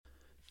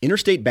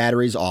Interstate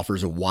Batteries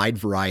offers a wide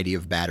variety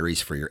of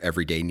batteries for your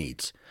everyday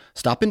needs.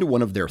 Stop into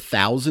one of their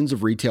thousands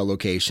of retail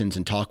locations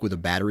and talk with a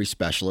battery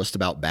specialist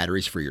about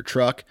batteries for your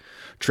truck,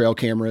 trail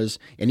cameras,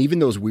 and even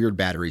those weird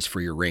batteries for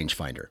your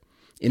rangefinder.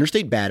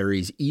 Interstate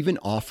Batteries even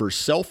offers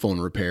cell phone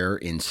repair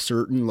in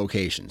certain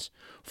locations.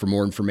 For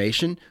more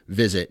information,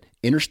 visit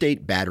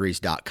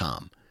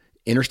interstatebatteries.com.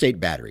 Interstate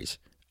Batteries,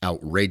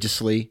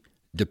 outrageously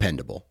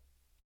dependable.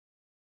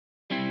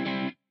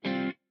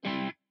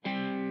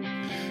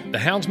 The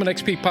Houndsman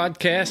XP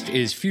podcast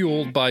is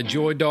fueled by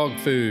Joy Dog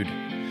Food.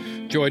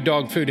 Joy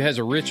Dog Food has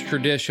a rich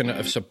tradition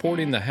of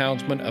supporting the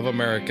Houndsman of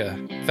America.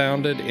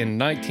 Founded in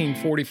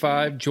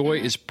 1945, Joy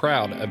is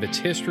proud of its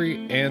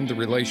history and the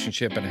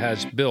relationship it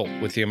has built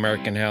with the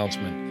American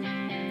Houndsman.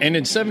 And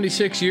in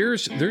 76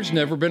 years, there's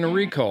never been a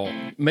recall.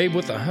 Made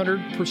with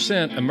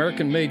 100%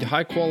 American-made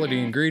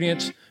high-quality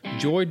ingredients,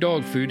 Joy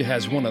Dog Food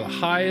has one of the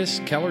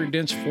highest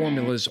calorie-dense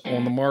formulas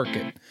on the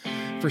market.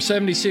 For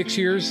 76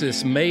 years,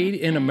 this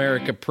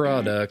made-in-America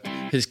product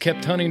has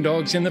kept hunting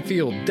dogs in the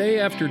field day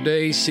after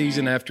day,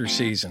 season after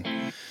season.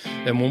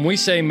 And when we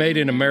say made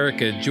in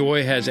America,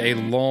 Joy has a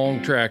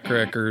long track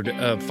record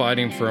of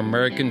fighting for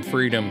American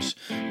freedoms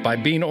by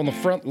being on the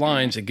front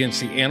lines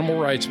against the animal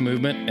rights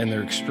movement and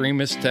their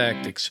extremist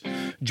tactics.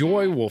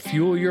 Joy will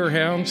fuel your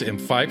hounds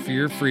and fight for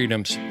your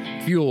freedoms,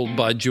 fueled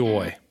by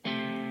Joy.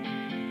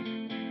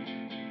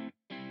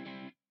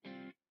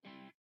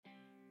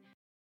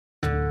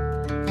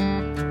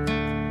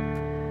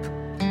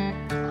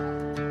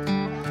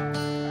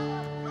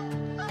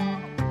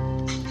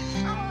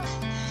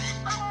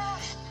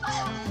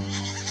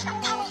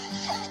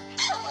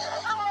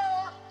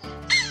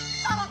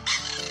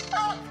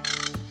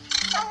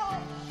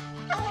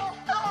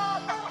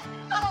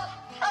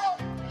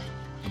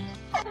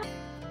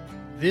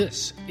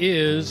 This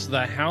is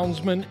the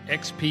Houndsman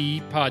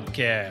XP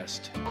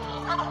podcast.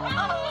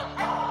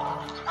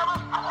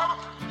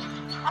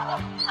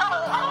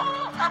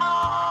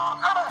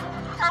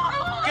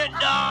 Good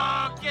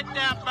dog, get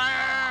that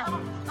bear.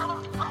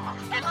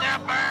 Get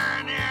that bear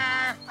in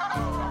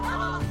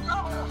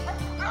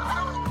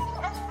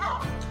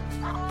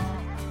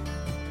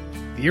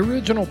The here.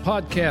 original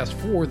podcast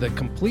for the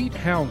complete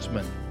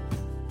Houndsman.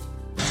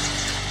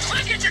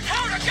 Look at your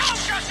coat of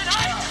golf, Justin.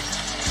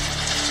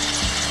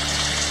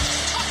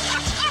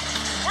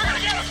 We're gonna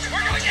get him.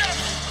 We're gonna get him.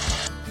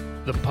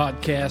 The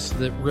podcast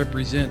that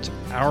represents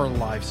our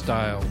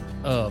lifestyle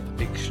of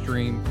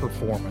extreme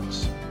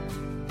performance.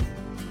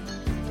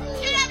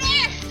 Get him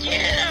there.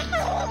 Get him.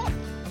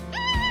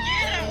 Get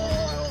him.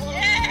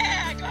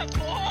 Yeah, good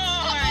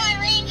boy,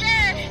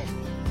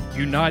 Ranger.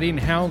 Uniting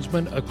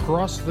houndsmen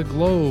across the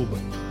globe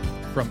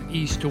from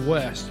east to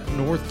west,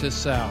 north to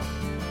south.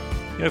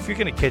 You know, if you're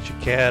going to catch a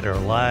cat or a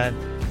lion,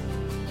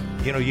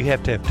 you know, you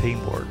have to have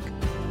teamwork.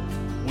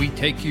 We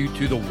take you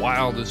to the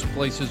wildest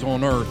places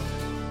on earth.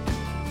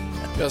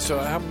 Yeah, so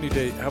how many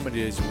days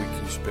a week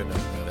you spend out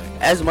there?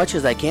 As much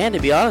as I can, to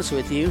be honest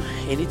with you.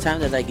 Anytime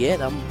that I get,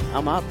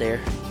 I'm out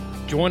there.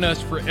 Join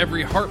us for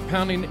every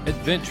heart-pounding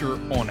adventure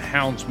on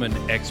Houndsman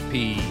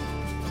XP.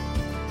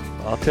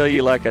 I'll tell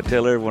you like I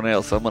tell everyone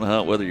else, I'm going to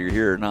hunt whether you're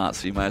here or not,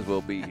 so you might as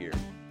well be here.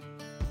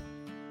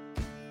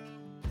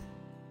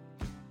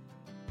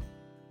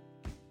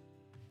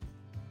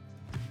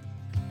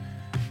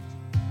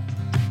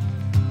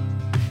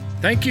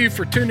 Thank you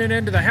for tuning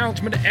into the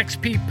Houndsman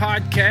XP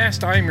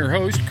podcast. I am your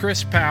host,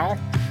 Chris Powell.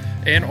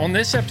 And on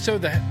this episode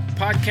of the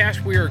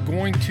podcast, we are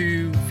going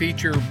to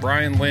feature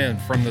Brian Lynn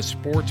from the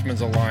Sportsman's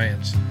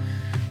Alliance.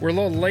 We're a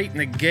little late in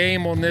the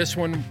game on this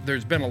one.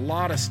 There's been a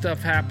lot of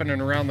stuff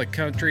happening around the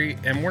country,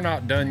 and we're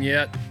not done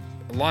yet.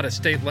 A lot of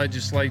state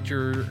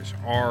legislatures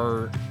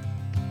are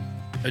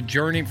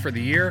adjourning for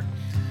the year.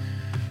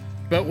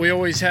 But we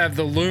always have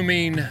the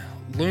looming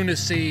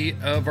lunacy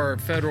of our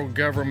federal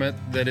government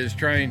that is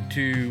trying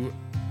to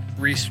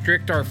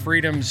restrict our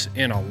freedoms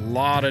in a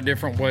lot of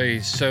different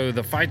ways. So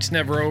the fight's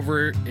never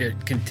over.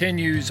 It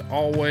continues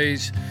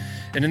always.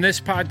 And in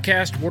this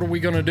podcast, what are we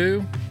going to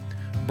do?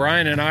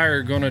 Brian and I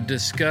are going to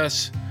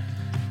discuss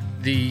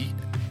the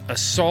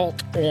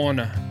assault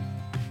on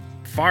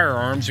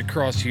firearms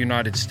across the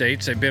United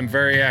States. They've been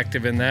very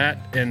active in that.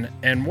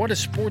 And what does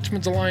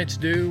Sportsman's Alliance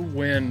do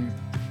when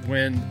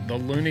the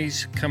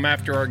loonies come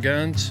after our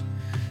guns?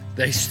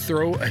 They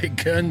throw a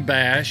gun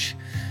bash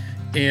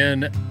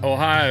in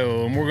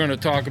Ohio, and we're going to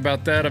talk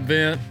about that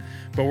event,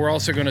 but we're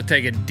also going to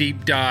take a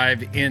deep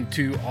dive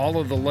into all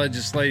of the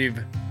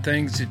legislative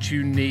things that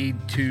you need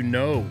to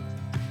know.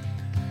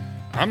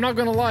 I'm not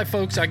going to lie,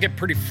 folks, I get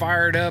pretty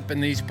fired up in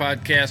these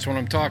podcasts when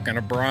I'm talking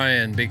to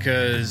Brian,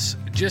 because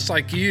just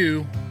like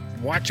you,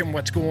 watching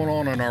what's going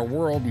on in our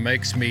world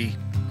makes me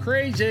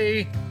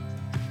crazy.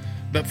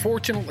 But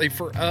fortunately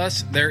for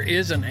us, there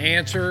is an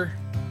answer,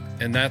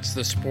 and that's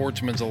the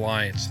Sportsman's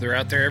Alliance. They're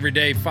out there every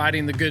day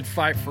fighting the good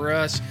fight for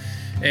us.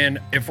 And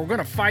if we're going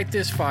to fight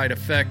this fight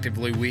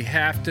effectively, we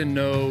have to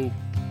know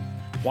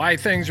why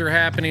things are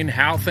happening,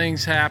 how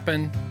things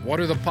happen, what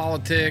are the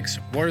politics,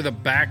 what are the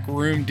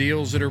backroom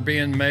deals that are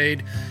being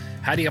made,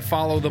 how do you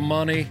follow the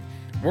money,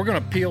 We're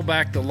going to peel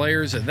back the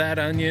layers of that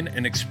onion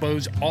and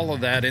expose all of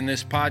that in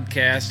this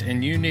podcast,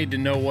 and you need to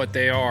know what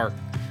they are.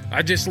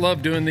 I just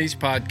love doing these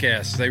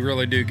podcasts. They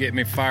really do get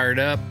me fired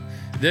up.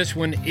 This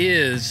one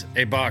is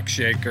a box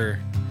shaker.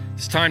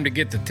 It's time to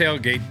get the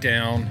tailgate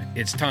down.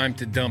 It's time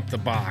to dump the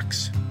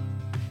box.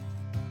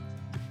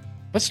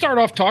 Let's start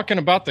off talking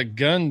about the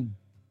gun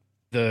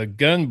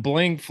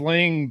bling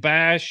fling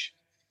bash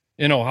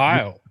in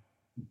Ohio.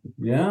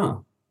 Yeah.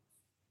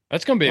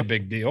 That's going to be a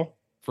big deal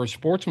for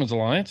Sportsman's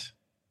Alliance.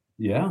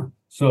 Yeah.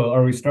 So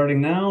are we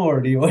starting now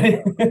or do you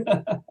wait?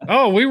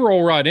 Oh, we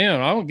roll right in.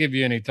 I don't give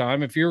you any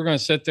time. If you were going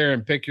to sit there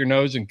and pick your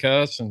nose and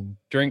cuss and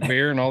drink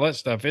beer and all that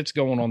stuff, it's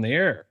going on the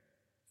air.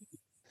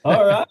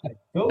 All right.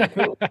 Cool.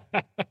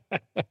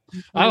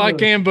 I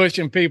like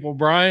ambushing people,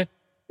 Brian.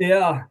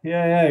 Yeah.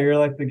 You're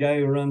like the guy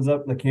who runs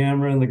up the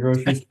camera in the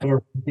grocery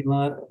store parking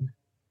lot.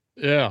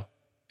 Yeah,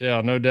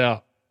 no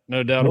doubt.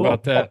 No doubt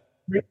about that.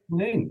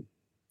 Spring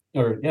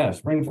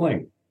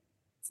fling.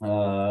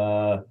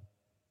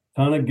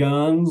 Ton of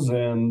guns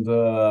and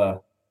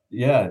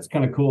it's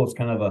kind of cool. It's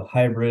kind of a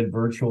hybrid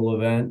virtual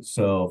event.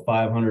 So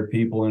 500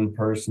 people in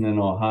person in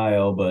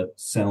Ohio, but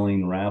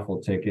selling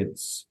raffle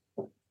tickets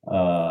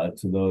to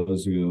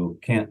those who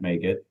can't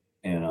make it,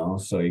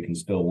 so you can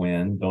still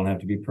win. Don't have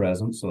to be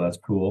present. So that's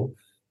cool.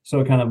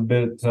 So kind of a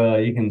bit,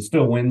 you can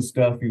still win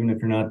stuff even if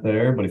you're not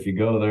there. But if you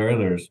go there,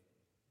 there's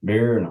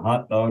beer and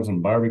hot dogs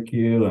and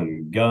barbecue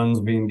and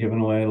guns being given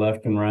away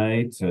left and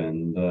right,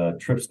 and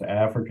trips to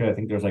Africa. I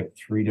think there's like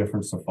 3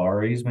 different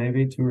safaris,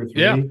 maybe 2 or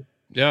 3.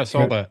 Yeah, I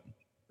saw that.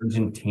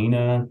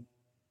 Argentina.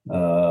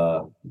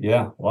 A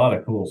lot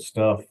of cool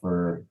stuff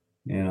for,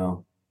 a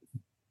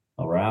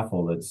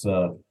raffle that's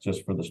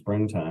just for the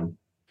springtime.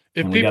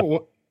 If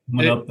people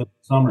coming up this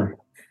summer.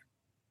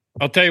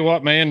 I'll tell you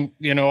what, man,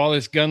 all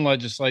this gun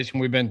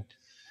legislation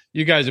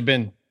you guys have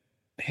been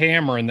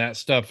hammering that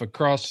stuff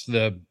across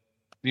the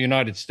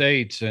United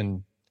States,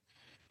 and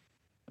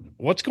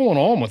what's going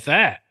on with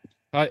that?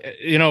 I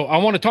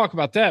want to talk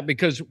about that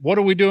because what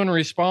do we do in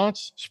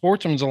response?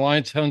 Sportsman's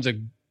Alliance owns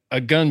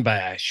a gun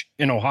bash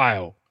in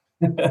Ohio.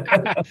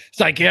 It's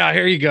like, yeah,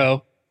 here you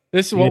go.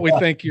 This is what we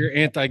think your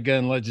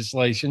anti-gun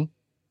legislation.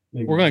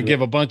 We're going to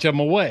give a bunch of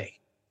them away.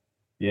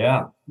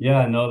 Yeah.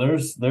 No,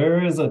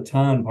 there is a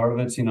ton. Part of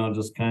it's,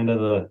 just kind of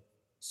the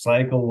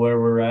cycle where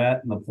we're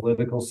at in the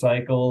political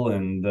cycle,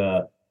 and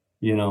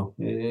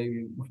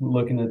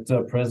looking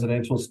at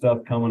presidential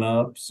stuff coming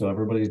up, so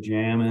everybody's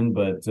jamming,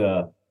 but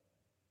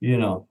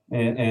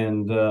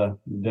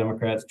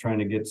Democrats trying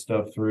to get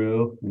stuff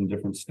through in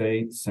different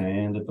states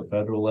and at the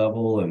federal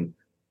level,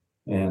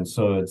 and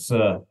so it's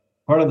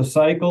part of the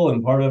cycle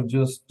and part of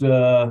just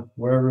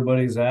where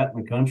everybody's at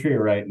in the country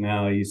right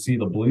now. You see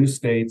the blue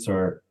states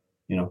are,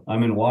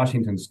 I'm in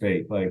Washington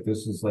State. Like,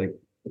 this is like,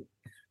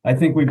 I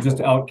think we've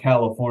just out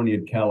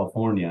California'd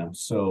California.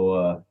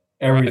 So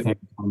everything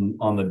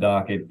on the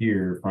docket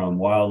here, from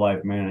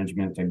wildlife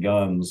management to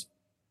guns.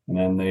 And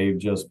then they've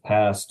just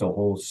passed a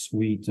whole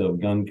suite of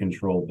gun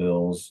control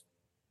bills,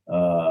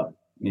 AR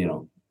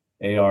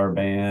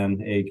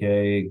ban,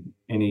 AK,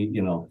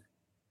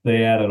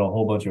 they added a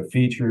whole bunch of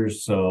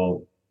features.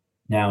 So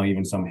now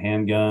even some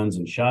handguns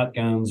and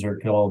shotguns are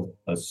called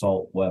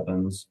assault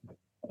weapons.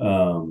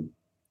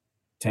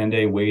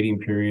 10-day waiting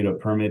period, a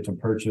permit to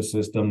purchase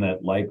system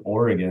that, like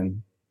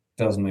Oregon,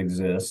 doesn't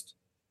exist.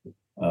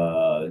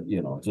 They've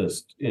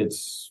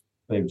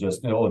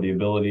just the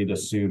ability to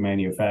sue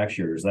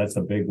manufacturers. That's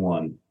a big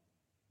one,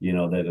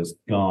 that has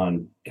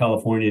gone.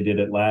 California did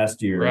it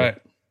last year. Right.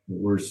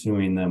 We're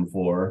suing them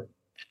for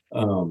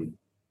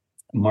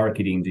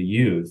marketing to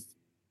youth.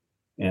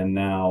 And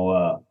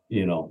now,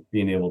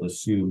 being able to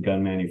sue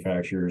gun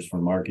manufacturers for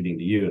marketing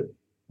to youth.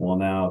 Well,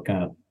 now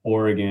kind of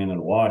Oregon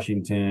and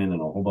Washington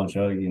and a whole bunch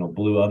of,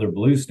 other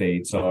blue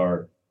states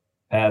are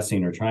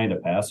passing or trying to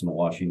pass, and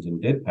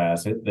Washington did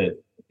pass it, that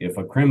if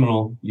a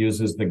criminal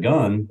uses the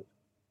gun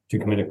to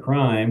commit a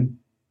crime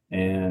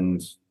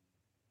and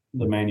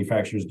the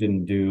manufacturers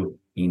didn't do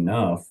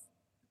enough,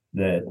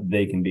 that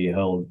they can be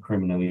held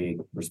criminally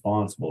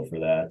responsible for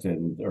that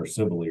or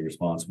civilly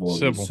responsible.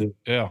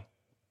 Yeah.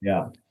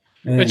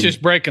 It's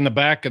just breaking the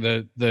back of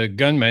the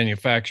gun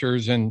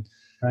manufacturers, and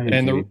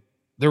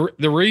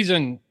the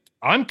reason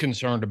I'm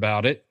concerned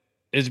about it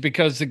is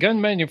because the gun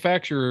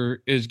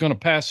manufacturer is going to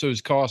pass those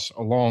costs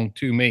along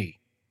to me.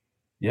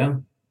 Yeah.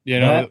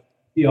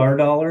 PR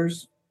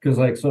dollars,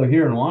 because so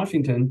here in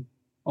Washington,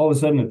 all of a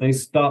sudden if they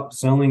stop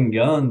selling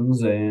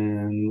guns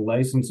and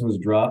licenses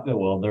drop,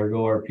 well, there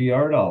go our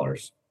PR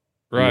dollars.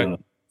 Right.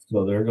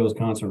 So there goes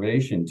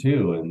conservation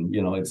too. And,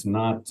 it's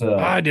not.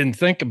 I didn't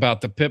think about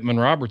the Pittman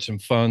Robertson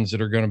funds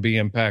that are going to be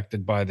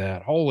impacted by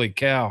that. Holy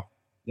cow.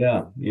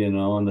 Yeah.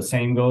 And the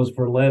same goes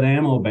for lead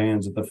ammo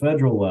bans at the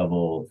federal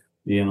level,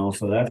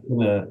 so that's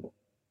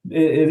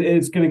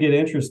it's going to get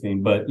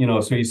interesting. But,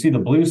 so you see the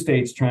blue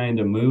states trying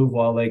to move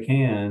while they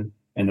can,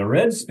 and the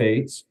red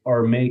states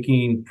are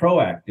making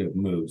proactive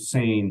moves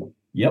saying,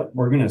 yep,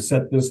 we're going to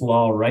set this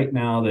law right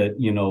now that,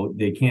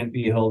 they can't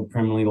be held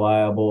criminally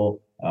liable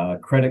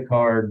Credit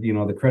card,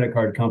 the credit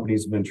card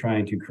companies have been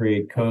trying to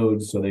create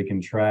codes so they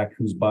can track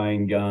who's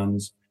buying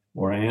guns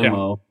or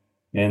ammo.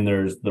 And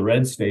there's the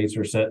red states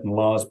are setting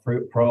laws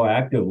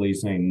proactively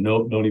saying,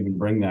 nope, don't even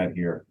bring that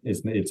here.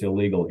 It's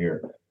illegal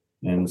here.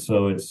 And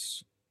so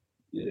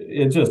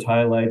it just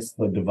highlights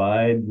the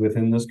divide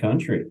within this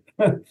country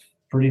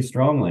pretty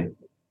strongly.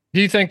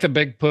 Do you think the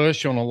big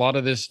push on a lot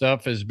of this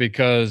stuff is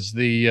because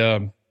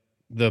the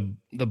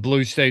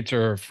blue states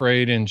are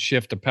afraid and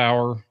shift of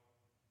power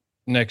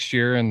next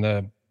year in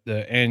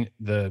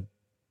the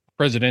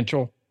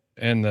presidential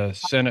and the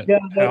Senate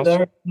House?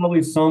 There's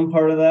probably some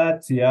part of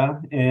that, yeah.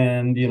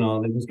 And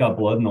they just got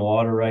blood in the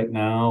water right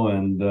now,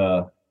 and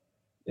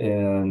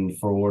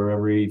for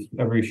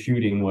every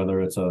shooting, whether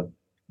it's a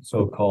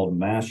so-called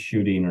mass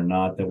shooting or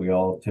not that we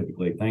all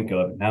typically think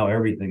of, now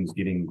everything's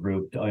getting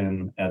grouped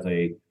in as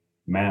a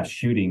mass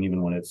shooting,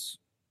 even when it's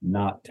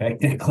not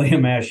technically a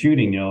mass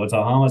shooting. It's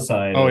a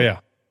homicide. Oh yeah,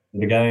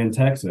 the guy in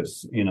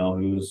Texas,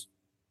 who's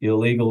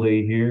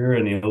illegally here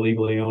and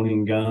illegally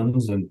owning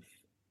guns, and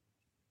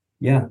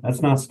yeah,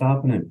 that's not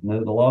stopping it. The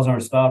laws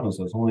aren't stopping,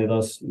 so it's only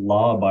us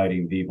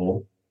law-abiding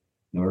people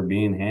who are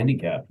being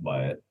handicapped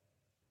by it.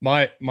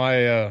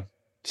 My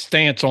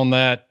stance on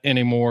that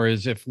anymore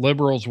is if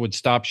liberals would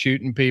stop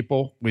shooting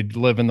people, we'd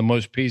live in the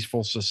most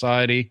peaceful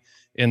society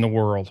in the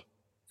world.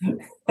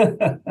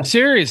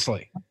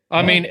 Seriously.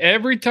 I mean,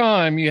 every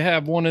time you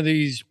have one of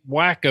these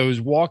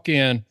wackos walk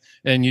in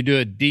and you do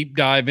a deep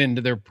dive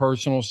into their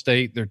personal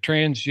state, they're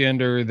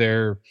transgender,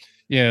 they're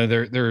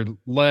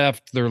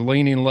left, they're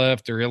leaning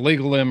left, they're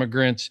illegal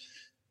immigrants,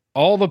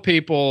 all the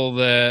people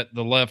that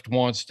the left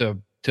wants to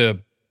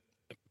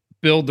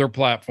build their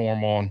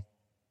platform on.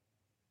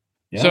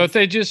 Yeah. So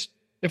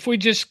if we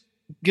just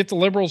get the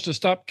liberals to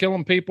stop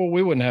killing people,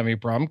 we wouldn't have any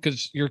problem,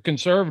 because your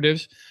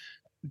conservatives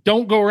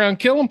don't go around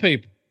killing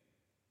people.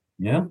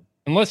 Yeah.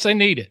 Unless they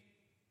need it.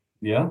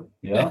 Yeah.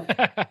 Yeah.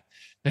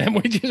 And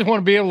we just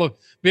want to be able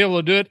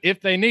to do it if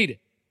they need it.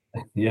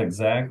 Yeah,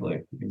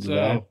 exactly.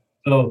 So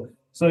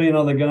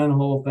the gun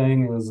whole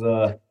thing is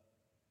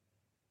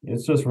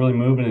it's just really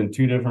moving in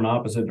two different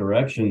opposite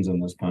directions in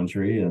this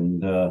country.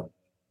 And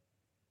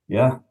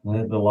yeah,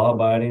 the law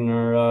abiding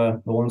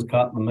are the ones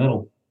caught in the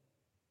middle.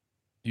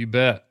 You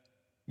bet.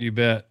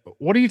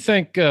 What do you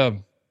think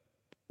the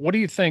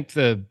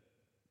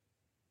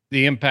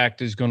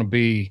impact is going to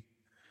be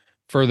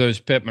for those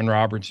Pittman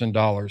Robertson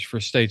dollars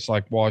for states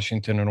like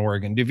Washington and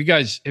Oregon? Have you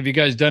guys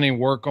done any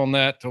work on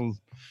that to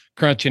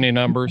crunch any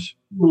numbers?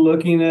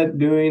 Looking at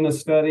doing a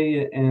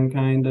study and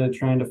kind of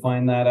trying to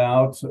find that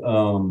out.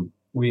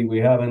 We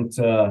haven't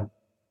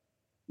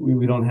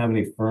we don't have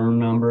any firm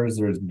numbers.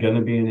 There's going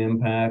to be an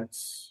impact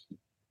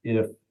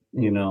if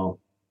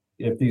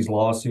these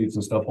lawsuits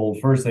and stuff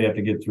hold. First, they have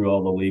to get through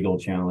all the legal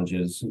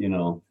challenges.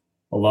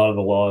 A lot of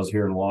the laws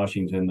here in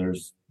Washington,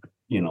 there's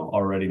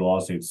already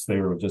lawsuits. They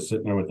were just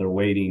sitting there with their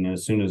waiting. And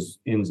as soon as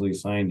Inslee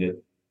signed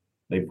it,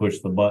 they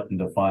pushed the button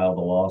to file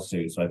the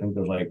lawsuit. So I think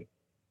there's like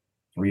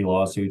 4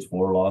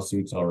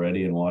 lawsuits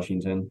already in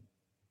Washington.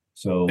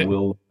 So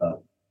we'll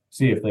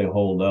see if they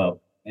hold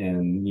up,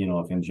 and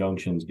if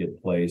injunctions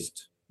get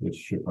placed, which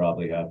should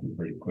probably happen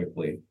pretty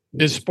quickly.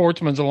 Is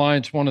Sportsman's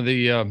Alliance one of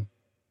the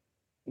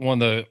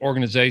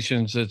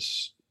organizations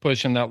that's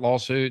pushing that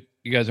lawsuit?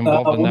 You guys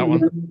involved in that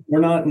one? We're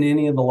not in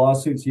any of the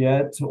lawsuits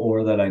yet,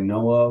 or that I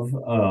know of.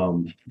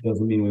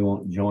 Doesn't mean we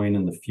won't join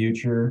in the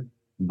future,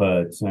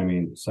 but I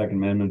mean, Second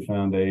Amendment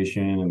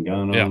Foundation and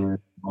gun owners,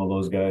 all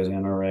those guys,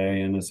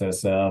 NRA,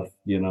 NSSF,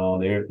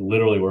 they're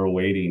literally, we're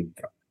waiting.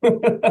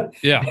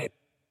 Yeah.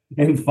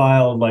 And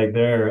filed like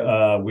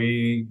there.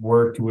 We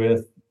worked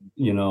with,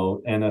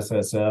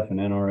 NSSF and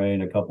NRA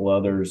and a couple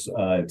others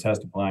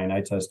testifying.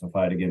 I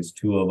testified against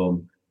 2 of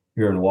them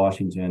here in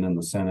Washington, in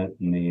the Senate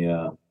and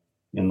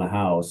in the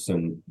House,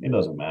 and it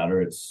doesn't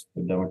matter. It's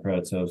the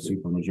Democrats have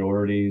super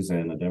majorities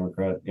and a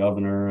Democrat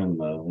governor, and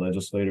the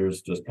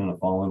legislators just kind of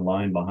fall in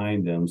line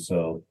behind them.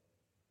 So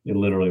it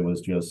literally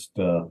was just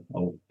a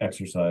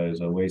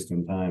exercise, a waste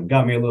of time.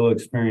 Got me a little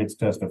experience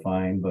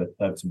testifying, but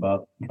that's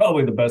about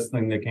probably the best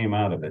thing that came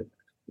out of it.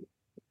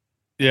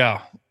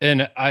 Yeah,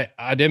 and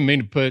I didn't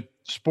mean to put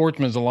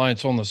Sportsman's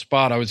Alliance on the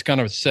spot. I was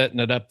kind of setting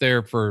it up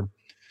there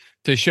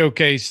to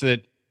showcase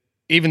that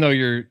even though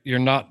you're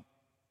not,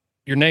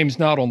 your name's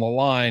not on the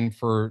line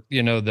for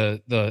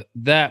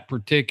that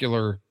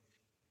particular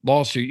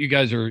lawsuit, you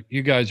guys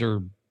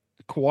are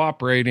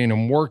cooperating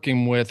and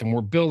working with, and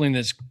we're building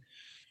this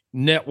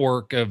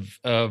network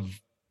of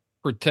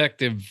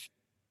protective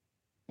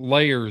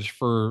layers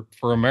for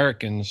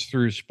Americans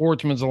through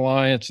Sportsman's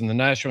Alliance and the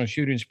National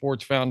Shooting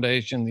Sports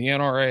Foundation, the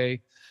NRA. And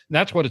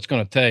that's what it's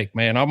going to take,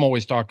 man. I'm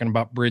always talking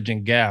about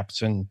bridging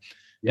gaps, and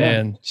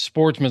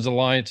Sportsman's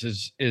Alliance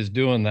is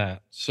doing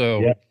that.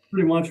 So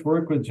pretty much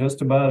work with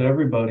just about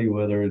everybody,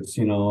 whether it's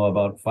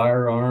about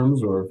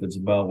firearms or if it's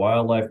about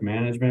wildlife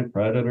management,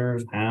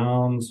 predators,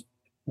 hounds,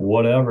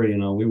 whatever.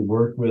 We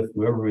work with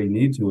whoever we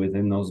need to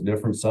within those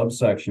different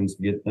subsections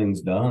to get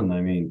things done.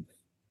 I mean,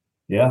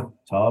 Yeah,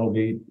 Todd will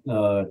be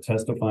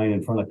testifying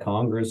in front of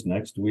Congress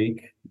next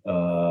week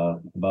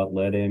about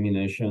lead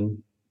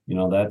ammunition.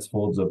 That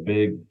holds a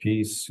big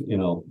piece.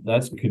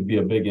 That could be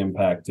a big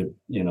impact to,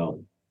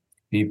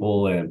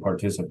 people and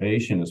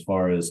participation as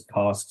far as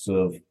costs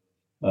of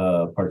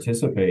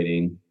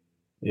participating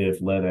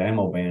if lead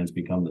ammo bans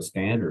become the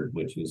standard,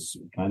 which is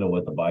kind of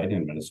what the Biden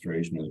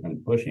administration has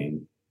been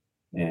pushing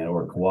and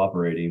or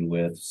cooperating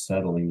with,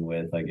 settling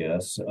with, I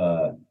guess.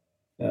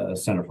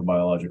 Center for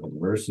Biological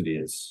Diversity.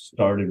 It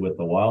started with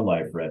the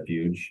wildlife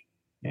refuge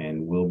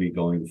and will be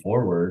going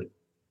forward,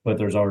 but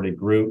there's already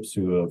groups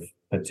who have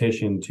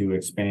petitioned to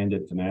expand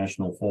it to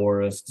national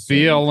forests,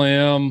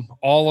 BLM,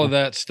 all of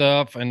that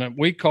stuff. And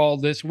we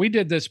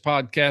did this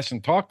podcast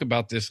and talked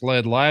about this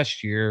lead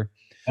last year.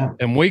 Yeah.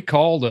 And we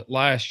called it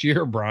last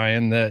year,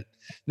 Brian, that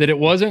it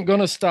wasn't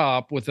going to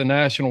stop with the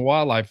national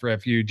wildlife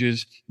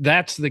refuges.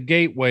 That's the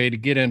gateway to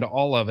get into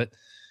all of it.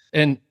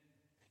 And,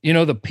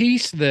 the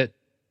piece that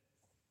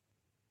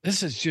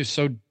this is just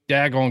so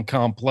daggone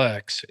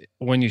complex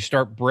when you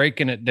start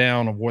breaking it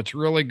down of what's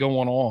really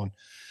going on.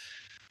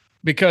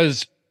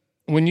 Because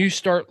when you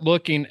start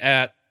looking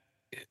at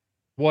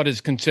what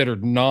is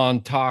considered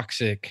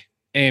non-toxic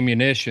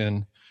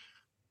ammunition,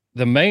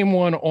 the main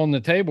one on the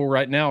table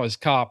right now is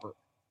copper.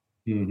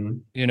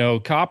 Mm-hmm.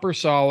 Copper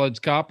solids,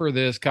 copper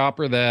this,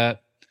 copper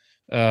that.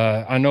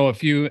 I know a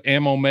few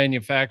ammo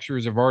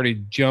manufacturers have already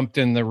jumped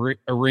in the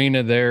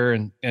arena there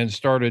and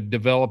started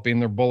developing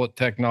their bullet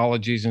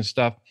technologies and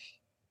stuff.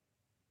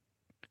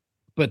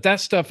 But that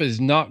stuff is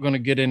not going to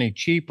get any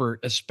cheaper,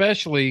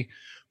 especially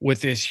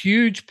with this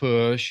huge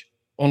push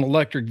on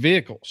electric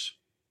vehicles.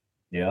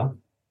 Yeah.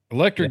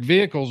 Electric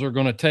vehicles are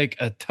going to take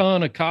a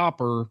ton of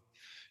copper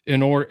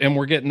and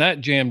we're getting that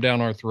jammed down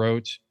our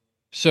throats.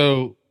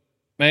 So,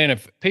 man,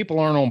 if people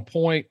aren't on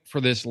point for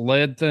this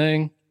lead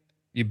thing,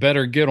 you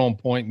better get on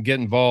point and get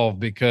involved,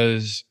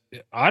 because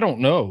I don't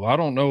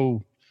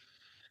know.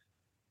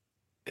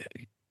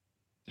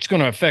 It's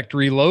going to affect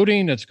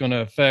reloading. It's going to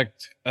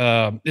affect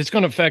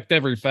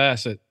every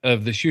facet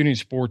of the shooting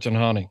sports and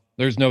hunting.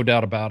 There's no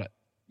doubt about it.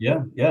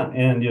 Yeah. Yeah.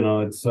 And,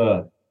 it's,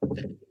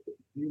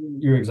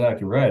 you're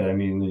exactly right. I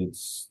mean,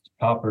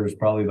 copper is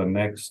probably the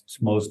next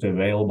most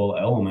available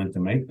element to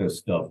make this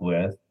stuff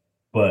with.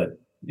 But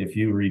if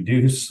you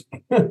reduce,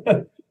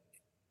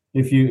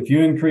 if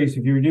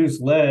you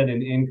reduce lead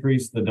and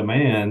increase the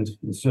demand,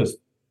 it's just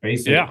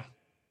basic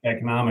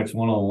economics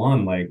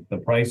 101. Like, the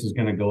price is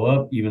going to go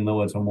up, even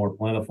though it's a more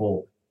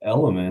plentiful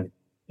element.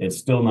 It's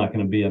still not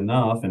going to be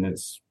enough, and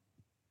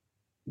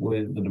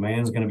the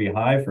demand is going to be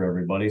high for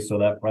everybody, so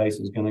that price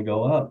is going to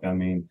go up. I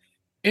mean,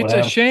 it's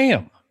a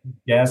sham.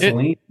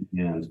 Gasoline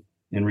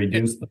and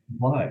reduce the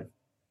supply.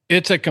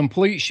 It's a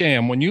complete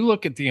sham. When you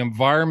look at the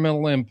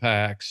environmental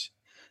impacts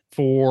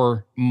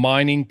for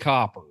mining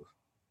copper,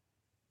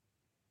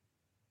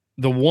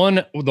 the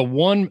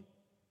one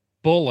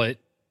bullet,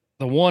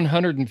 the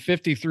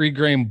 153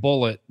 grain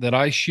bullet that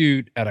I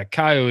shoot at a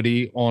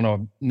coyote on a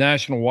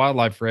national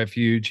wildlife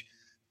refuge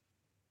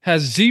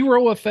has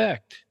zero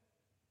effect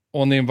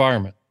on the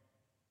environment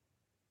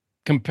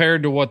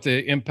compared to what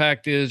the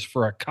impact is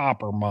for a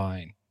copper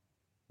mine.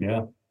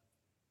 Yeah.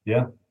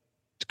 Yeah.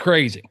 It's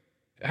crazy.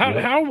 How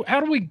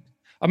do we,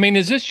 I mean,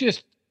 is this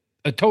just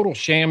a total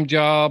sham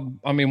job?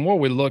 I mean, what are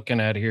we looking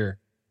at here?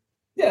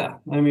 Yeah.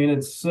 I mean,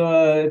 it's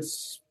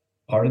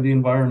part of the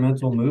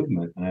environmental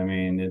movement. I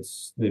mean,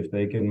 if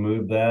they can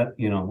move that,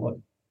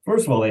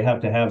 first of all, they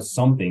have to have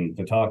something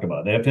to talk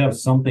about. They have to have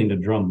something to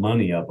drum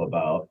money up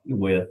about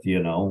with,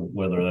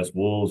 whether that's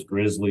wolves,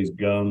 grizzlies,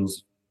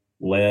 guns,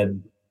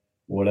 lead,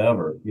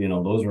 whatever.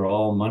 Those are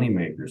all money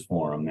makers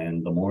for them.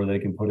 And the more they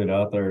can put it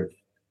out there,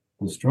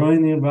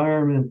 destroying the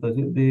environment,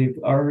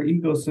 our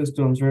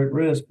ecosystems are at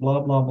risk, blah,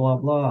 blah, blah,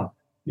 blah.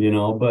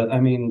 But I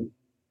mean,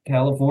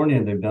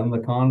 California, they've done the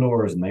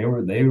condors, and they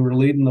were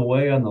leading the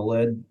way on the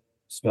lead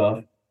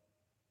stuff.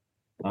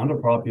 Condor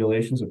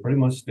populations have pretty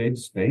much stayed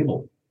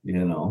stable,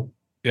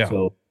 Yeah.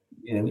 So,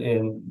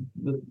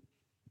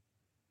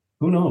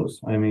 who knows?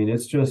 I mean,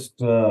 it's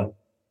just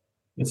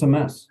it's a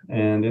mess,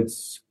 and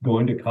it's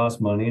going to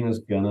cost money, and it's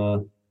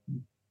gonna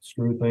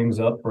screw things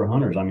up for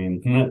hunters. I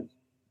mean,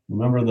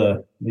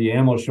 remember the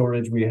ammo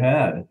shortage we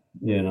had,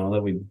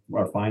 that we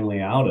are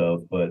finally out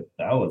of, but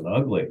that was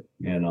ugly,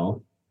 That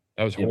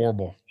was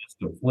horrible. Just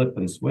to flip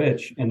and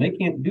switch, and they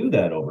can't do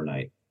that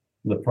overnight.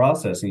 The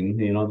processing,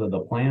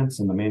 the plants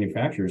and the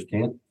manufacturers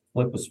can't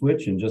flip a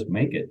switch and just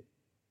make it.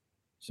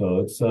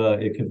 So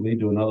it could lead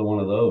to another one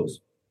of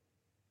those.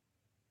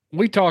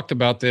 We talked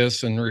about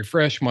this and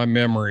refresh my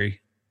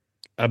memory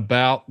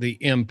about the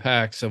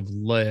impacts of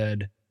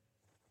lead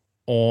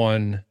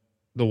on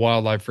the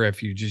wildlife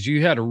refuges.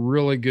 You had a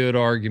really good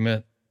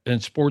argument,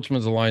 and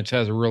Sportsman's Alliance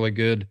has a really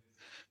good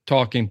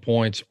talking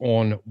points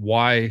on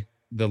why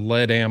the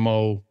lead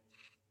ammo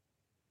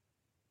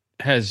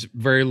has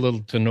very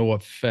little to no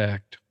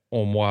effect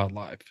on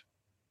wildlife.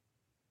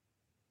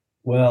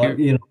 Well,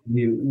 we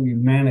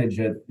manage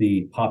at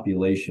the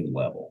population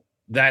level.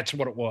 That's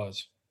what it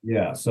was.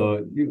 Yeah.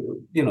 So,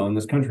 in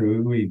this country,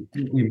 we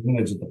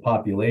manage at the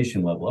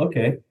population level.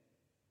 Okay.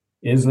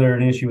 Is there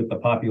an issue with the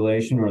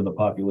population or the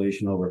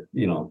population over,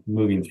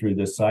 moving through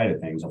this side of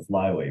things, a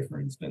flyway,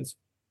 for instance?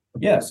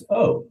 Yes.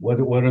 Oh, what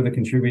are the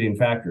contributing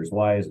factors?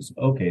 Why is this?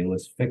 Okay,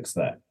 let's fix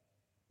that.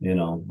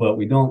 But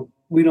we don't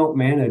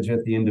manage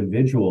at the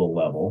individual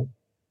level,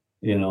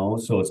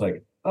 so it's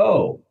like,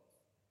 oh,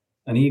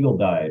 an eagle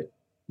died.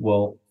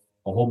 Well,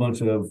 a whole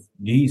bunch of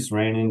geese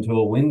ran into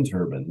a wind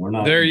turbine. We're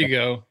not There you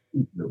go.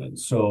 turbine.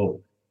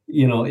 So,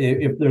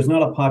 if there's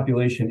not a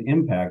population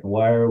impact,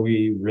 why are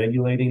we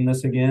regulating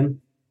this again?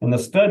 And the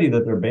study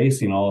that they're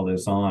basing all of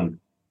this on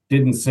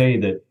didn't say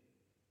that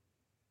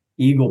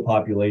eagle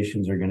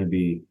populations are going to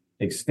be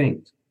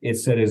extinct. It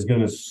said it's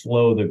going to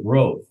slow the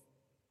growth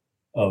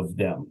of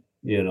them,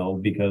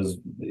 because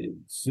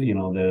it's, I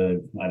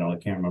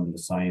can't remember the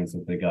science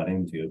that they got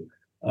into,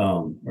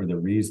 or the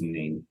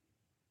reasoning,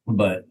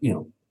 but,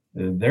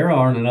 they're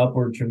on an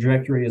upward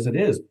trajectory as it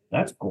is.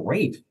 That's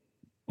great.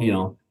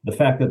 The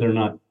fact that they're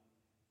not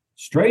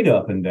straight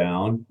up and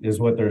down is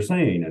what they're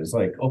saying. It's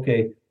like,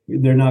 okay,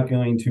 they're not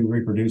going to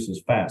reproduce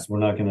as fast.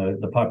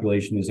 The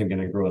population isn't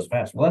going to grow as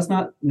fast. Well, that's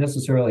not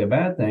necessarily a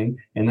bad thing.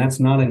 And that's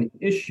not an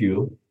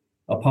issue,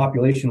 a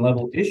population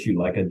level issue,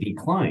 like a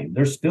decline.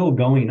 They're still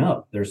going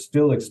up. They're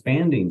still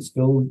expanding,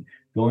 still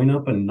going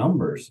up in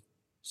numbers.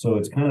 So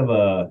it's kind of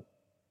a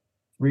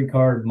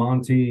 3-card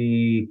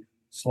Monty,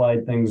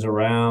 slide things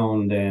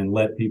around and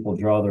let people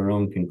draw their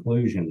own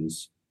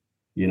conclusions,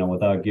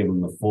 without giving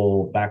them the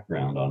full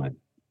background on it.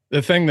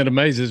 The thing that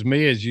amazes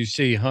me is you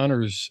see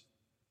hunters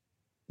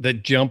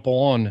that jump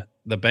on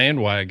the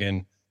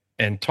bandwagon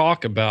and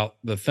talk about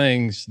the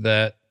things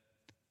that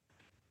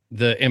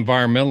the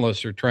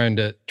environmentalists are trying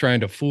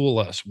to fool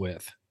us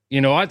with.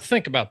 I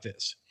think about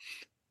this.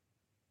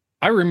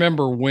 I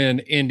remember when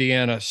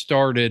Indiana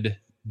started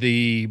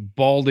the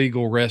bald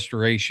eagle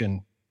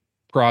restoration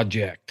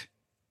project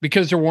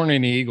because there weren't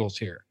any eagles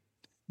here.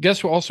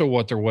 Guess also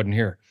what there wasn't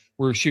here?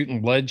 We were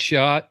shooting lead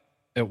shot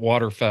at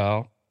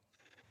waterfowl.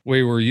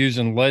 We were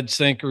using lead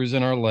sinkers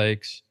in our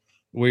lakes.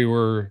 We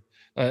were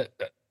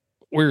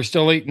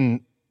still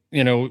eating,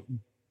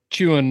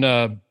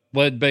 chewing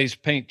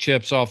lead-based paint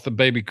chips off the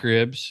baby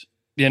cribs.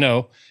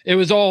 It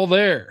was all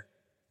there.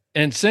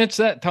 And since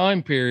that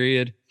time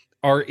period,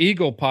 our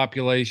eagle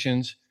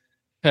populations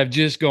have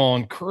just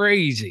gone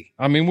crazy.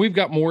 I mean, we've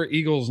got more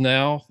eagles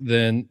now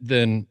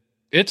than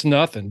it's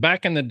nothing.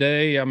 Back in the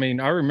day, I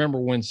mean, I remember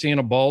when seeing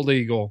a bald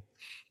eagle,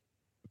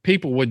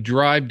 people would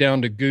drive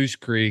down to Goose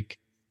Creek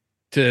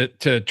to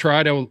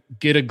try to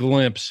get a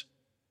glimpse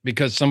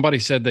because somebody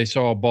said they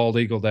saw a bald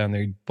eagle down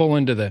there. You'd pull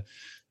into the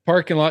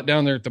parking lot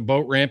down there at the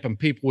boat ramp and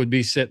people would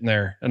be sitting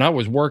there. And I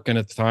was working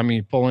at the time and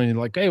you pull in, you're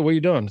like, hey, what are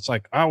you doing? It's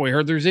like, oh, we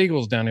heard there's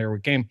eagles down here.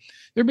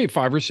 There'd be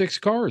 5 or 6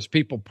 cars,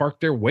 people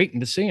parked there waiting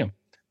to see them.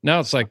 Now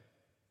it's like,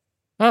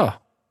 oh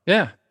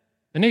yeah,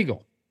 an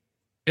eagle.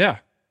 Yeah.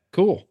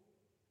 Cool.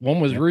 One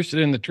was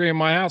roosted in the tree in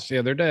my house the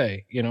other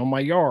day, my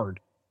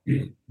yard.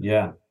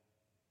 Yeah.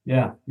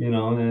 Yeah.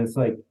 And it's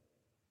like,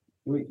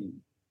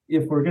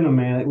 if we're going to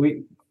manage,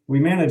 we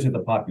manage at the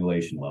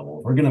population level.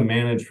 If we're going to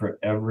manage for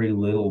every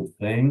little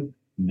thing,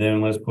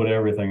 then let's put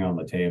everything on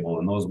the table.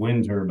 And those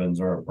wind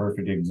turbines are a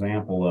perfect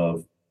example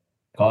of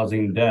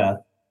causing death,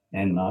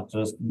 and not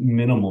just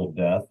minimal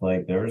death.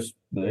 Like there's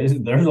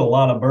a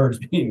lot of birds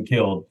being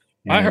killed.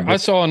 I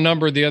saw a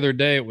number the other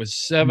day. It was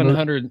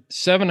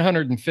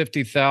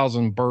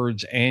 750,000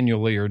 birds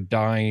annually are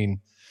dying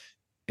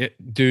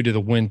due to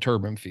the wind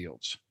turbine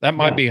fields. That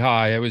might be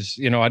high. It was,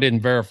 I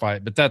didn't verify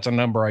it, but that's a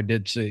number I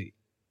did see.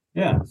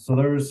 Yeah. So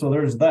there's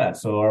that.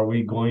 So are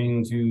we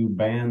going to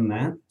ban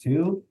that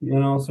too?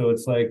 So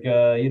it's like,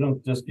 you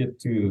don't just get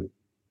to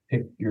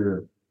pick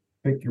your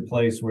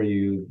place where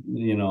you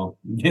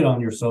get on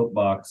your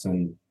soapbox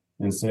and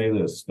say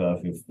this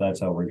stuff if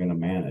that's how we're going to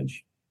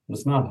manage.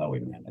 That's not how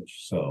we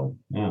manage. So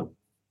yeah.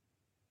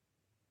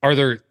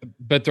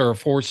 But there are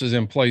forces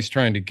in place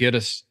trying to get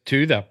us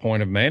to that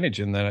point of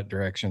managing that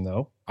direction,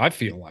 though. I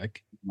feel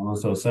like.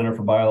 So Center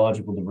for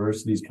Biological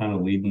Diversity is kind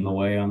of leading the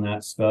way on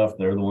that stuff.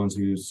 They're the ones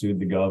who sued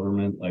the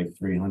government like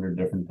 300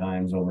 different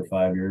times over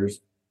 5 years.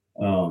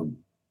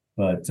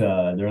 But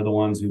they're the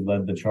ones who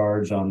led the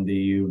charge on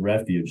the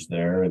refuge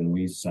there. And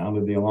we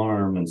sounded the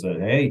alarm and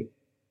said, hey,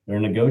 they're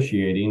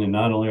negotiating. And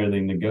not only are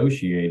they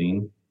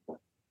negotiating,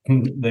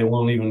 they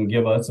won't even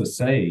give us a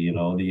say,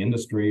 the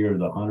industry or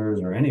the hunters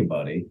or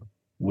anybody.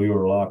 We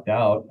were locked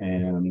out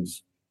and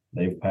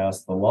they've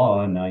passed the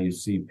law. And now you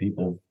see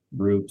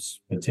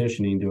groups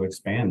petitioning to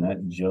expand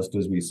that, just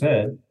as we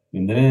said.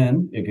 And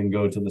then it can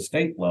go to the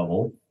state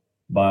level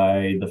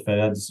by the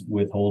feds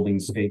withholding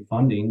state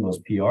funding, those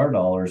PR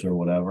dollars or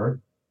whatever,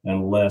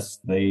 unless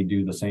they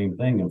do the same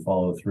thing and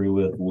follow through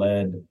with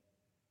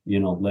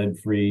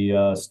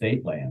lead-free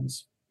state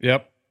lands.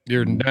 Yep.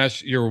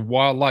 Your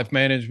wildlife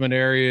management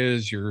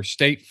areas, your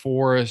state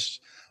forests,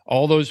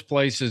 all those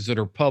places that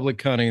are public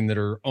hunting that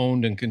are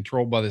owned and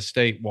controlled by the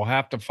state will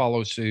have to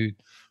follow suit,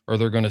 or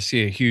they're going to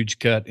see a huge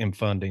cut in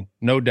funding.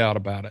 No doubt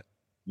about it.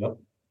 Yep.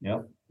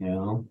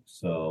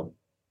 So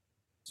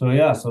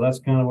yeah, so that's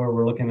kind of where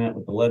we're looking at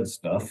with the lead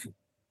stuff.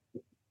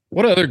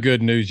 What other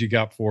good news you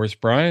got for us,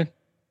 Brian?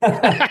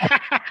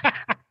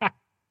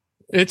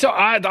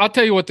 I'll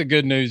tell you what the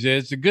good news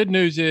is. The good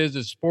news is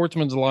the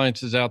Sportsman's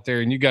Alliance is out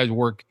there, and you guys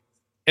work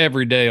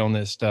every day on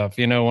this stuff.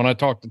 You know, when I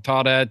talk to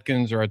Todd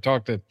Adkins or I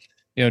talk to,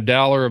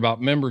 Dowler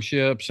about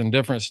memberships and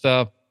different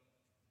stuff,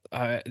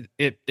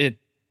 it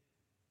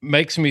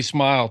makes me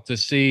smile to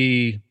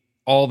see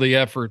all the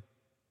effort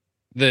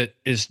that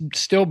is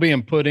still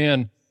being put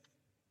in,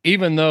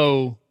 even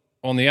though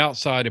on the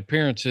outside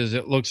appearances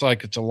it looks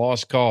like it's a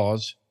lost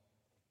cause.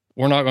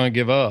 We're not going to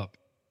give up.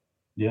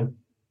 Yeah.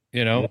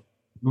 Yeah.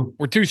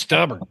 We're too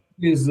stubborn.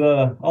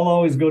 I'll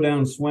always go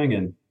down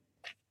swinging,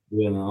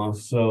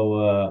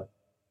 so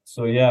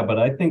yeah, but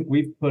I think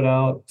we've put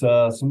out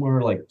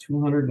somewhere like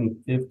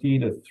 250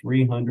 to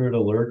 300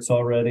 alerts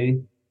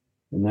already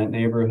in that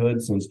neighborhood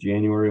since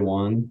January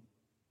 1,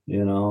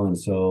 and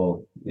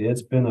so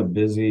it's been a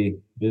busy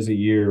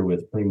year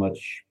with pretty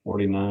much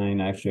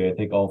 49. Actually, I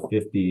think all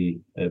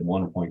 50 at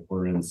one point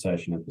were in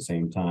session at the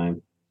same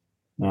time.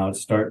 Now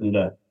it's starting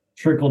to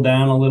trickle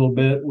down a little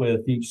bit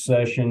with each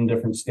session,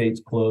 different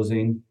states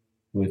closing,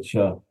 which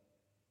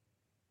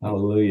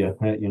hallelujah,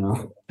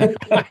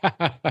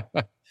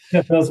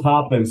 kept us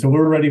hopping. So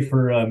we're ready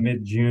for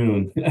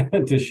mid-June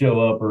to show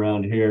up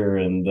around here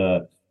and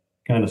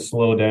kind of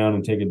slow down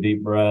and take a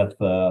deep breath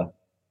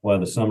while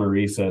the summer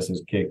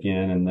recesses kick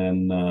in, and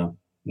then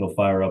it'll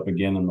fire up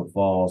again in the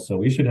fall. So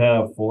we should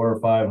have 400 or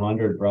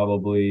 500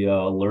 probably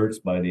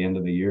alerts by the end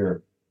of the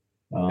year.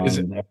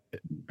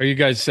 Are you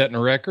guys setting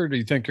a record? Do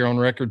you think you're on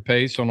record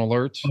pace on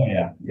alerts? Oh,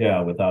 yeah,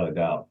 without a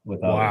doubt.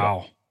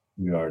 Wow.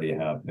 We already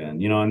have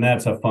been, and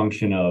that's a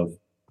function of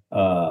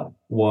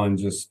one,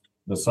 just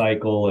the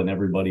cycle and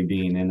everybody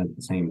being in at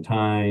the same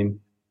time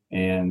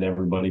and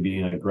everybody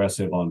being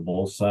aggressive on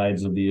both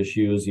sides of the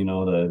issues.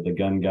 The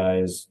gun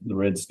guys, the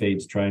red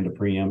states trying to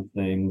preempt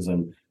things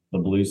and the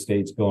blue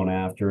states going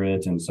after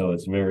it. And so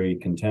it's very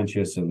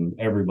contentious and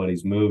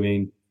everybody's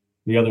moving.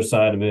 The other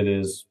side of it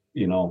is,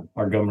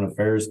 our government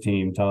affairs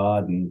team,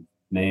 Todd and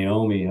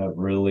Naomi, have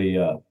really,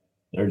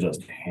 they're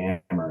just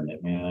hammering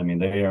it, man. I mean,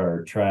 they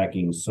are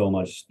tracking so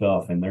much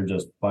stuff and they're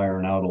just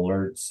firing out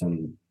alerts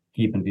and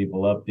keeping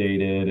people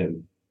updated.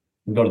 And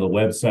you go to the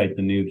website,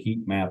 the new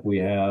heat map we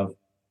have,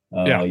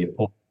 you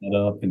pull it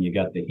up and you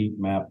got the heat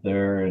map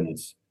there and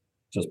it's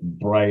just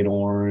bright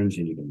orange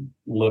and you can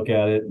look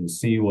at it and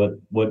see what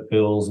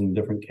bills in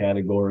different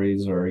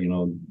categories are,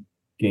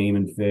 game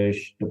and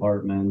fish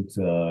department,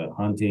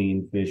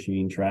 hunting,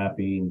 fishing,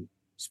 trapping,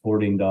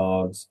 sporting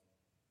dogs.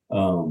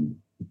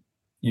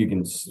 You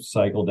can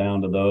cycle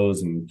down to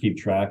those and keep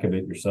track of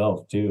it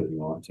yourself too, if you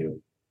want to.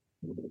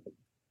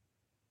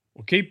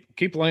 Well,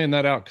 keep laying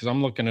that out because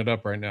I'm looking it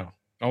up right now.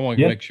 I want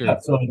to make sure. Yeah.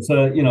 So it's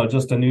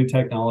just a new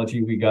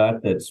technology we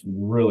got that's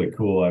really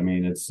cool. I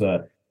mean, it's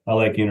I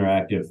like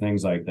interactive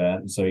things like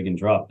that. And so you can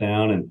drop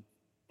down and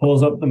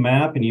pulls up the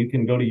map and you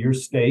can go to your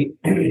state,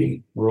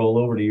 roll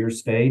over to your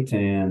state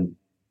and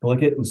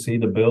click it and see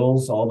the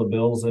bills, all the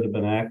bills that have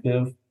been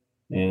active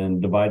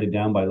and divided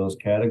down by those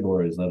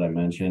categories that I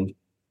mentioned.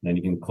 Then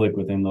you can click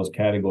within those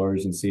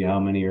categories and see how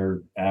many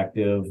are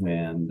active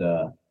and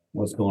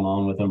what's going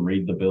on with them,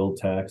 read the bill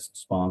text,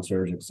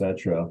 sponsors,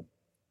 etc.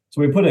 So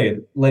we put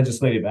a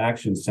legislative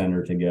action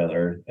center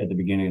together at the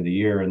beginning of the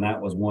year, and that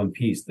was one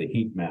piece, the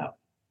heat map.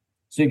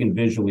 So you can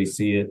visually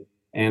see it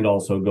and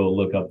also go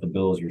look up the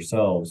bills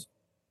yourselves.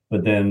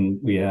 But then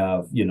we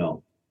have,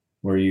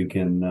 where you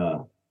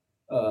can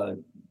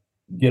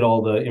get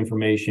all the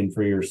information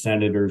for your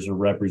senators or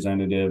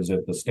representatives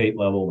at the state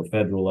level, the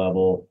federal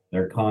level,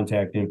 their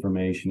contact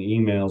information,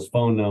 emails,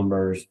 phone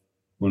numbers.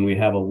 When we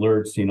have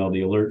alerts,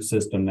 the alert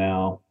system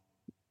now,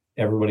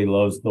 everybody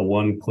loves the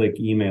one-click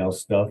email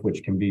stuff,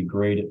 which can be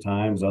great at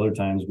times. Other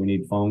times we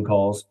need phone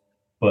calls,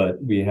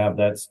 but we have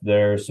that's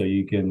there so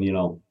you can,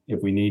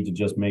 if we need to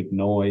just make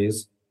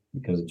noise,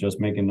 because just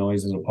making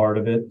noise is a part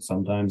of it.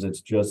 Sometimes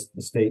it's just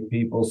the state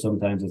people.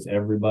 Sometimes it's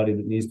everybody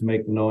that needs to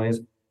make the noise.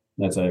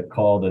 That's a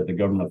call that the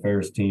government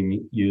affairs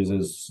team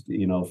uses,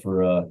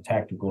 for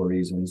tactical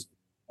reasons.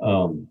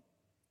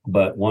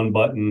 But one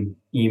button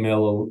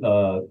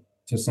email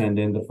to send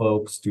in to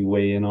folks to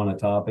weigh in on a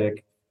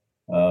topic.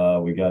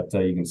 We got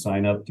you can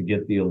sign up to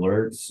get the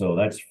alerts, so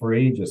that's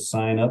free. Just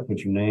sign up, put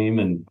your name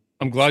and.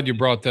 I'm glad you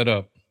brought that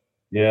up.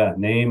 Yeah,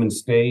 name and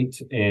state,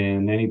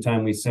 and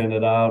anytime we send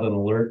it out an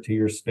alert to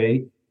your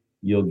state,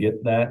 you'll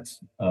get that.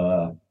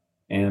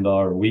 And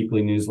our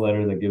weekly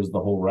newsletter that gives the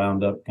whole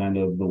roundup kind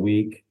of the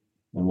week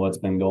and what's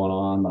been going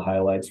on, the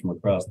highlights from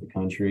across the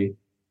country.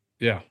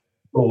 Yeah.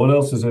 Well, what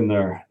else is in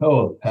there?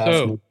 Oh,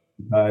 past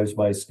archives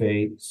by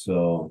state.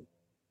 So.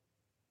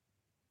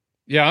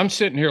 Yeah, I'm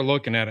sitting here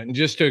looking at it, and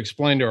just to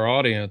explain to our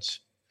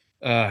audience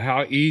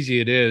how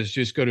easy it is,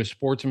 just go to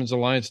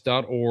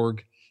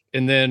sportsmansalliance.org.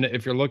 And then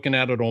if you're looking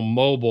at it on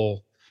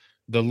mobile,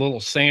 the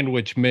little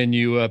sandwich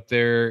menu up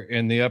there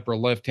in the upper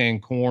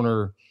left-hand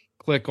corner,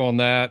 click on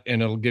that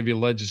and it'll give you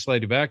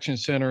Legislative Action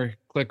Center.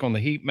 Click on the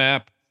heat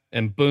map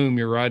and boom,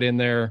 you're right in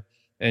there.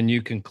 and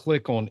you can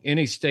click on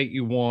any state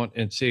you want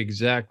and see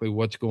exactly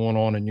what's going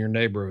on in your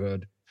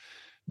neighborhood.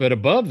 But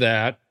above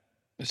that,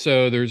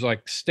 so there's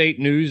like state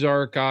news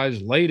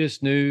archives,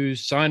 latest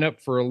news, sign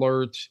up for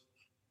alerts.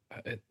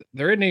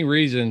 There isn't any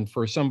reason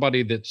for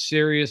somebody that's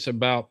serious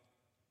about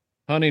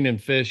hunting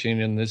and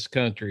fishing in this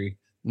country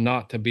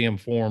not to be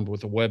informed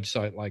with a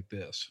website like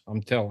this.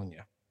 I'm telling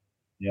you.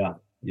 Yeah.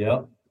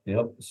 Yep.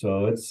 Yep.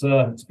 So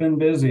it's been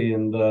busy,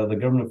 and the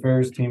government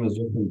affairs team has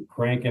just been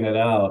cranking it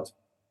out.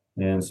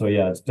 And so,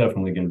 yeah, it's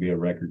definitely going to be a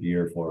record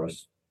year for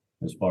us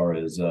as far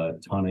as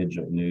tonnage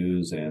of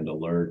news and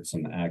alerts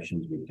and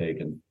actions we've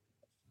taken.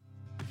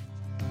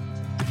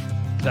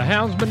 The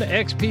Houndsman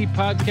XP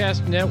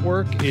Podcast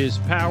Network is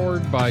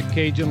powered by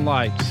Cajun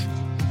Lights.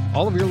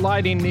 All of your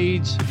lighting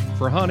needs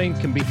for hunting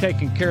can be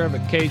taken care of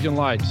at Cajun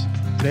Lights.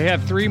 They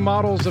have 3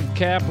 models of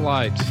cap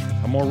lights.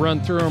 I'm going to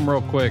run through them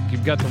real quick.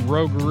 You've got the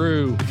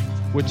Rougarou,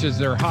 which is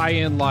their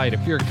high-end light.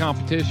 If you're a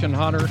competition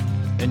hunter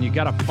and you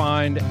got to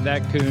find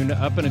that coon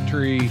up in a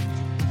tree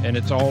and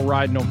it's all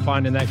riding on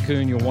finding that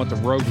coon, you'll want the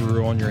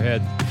Rougarou on your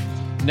head.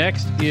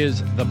 Next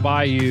is the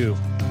Bayou.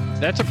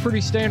 That's a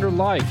pretty standard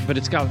light, but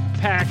it's got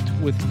packed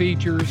with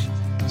features.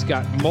 It's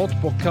got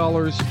multiple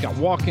colors. It's got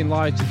walking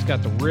lights. It's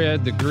got the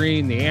red, the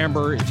green, the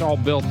amber. It's all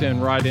built in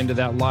right into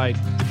that light.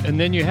 And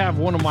then you have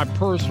one of my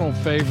personal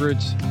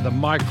favorites, the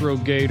Micro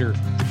Gator.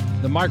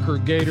 The Micro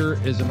Gator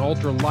is an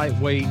ultra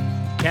lightweight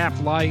cap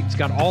light. It's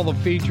got all the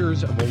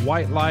features of a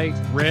white light,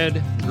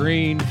 red,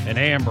 green, and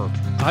amber.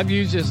 I've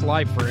used this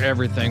light for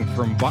everything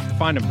from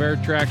finding bear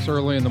tracks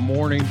early in the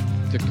morning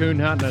to coon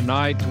hunting at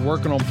night to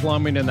working on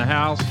plumbing in the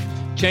house,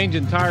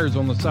 changing tires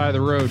on the side of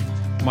the road.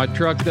 My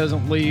truck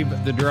doesn't leave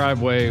the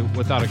driveway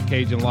without a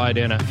Cajun light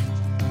in it,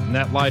 and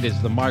that light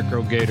is the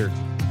Micro Gator.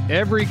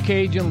 Every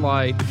Cajun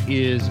light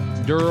is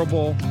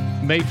durable,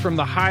 made from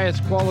the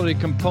highest quality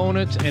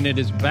components, and it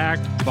is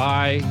backed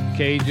by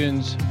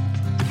Cajun's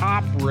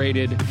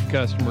top-rated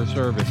customer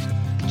service.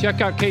 Check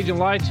out Cajun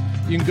Lights.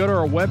 You can go to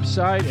our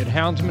website at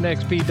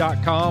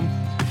houndsmanxp.com,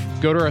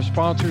 go to our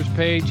sponsors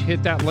page,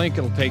 hit that link,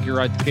 it'll take you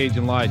right to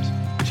Cajun Lights.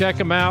 Check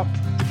them out.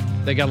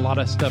 They got a lot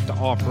of stuff to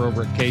offer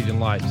over at Cajun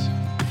Lights.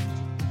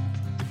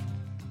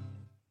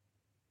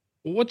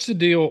 What's the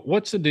deal?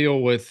 What's the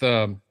deal with,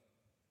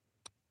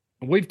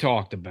 we've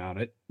talked about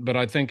it, but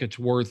I think it's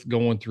worth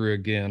going through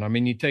again. I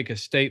mean, you take a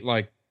state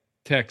like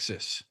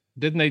Texas,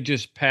 didn't they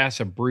just pass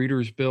a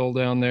breeder's bill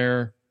down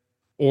there?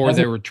 Or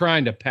they were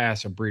trying to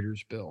pass a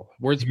breeder's bill?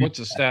 What's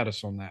the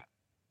status on that?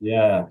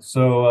 Yeah.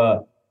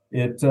 So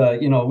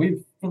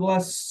we've, for the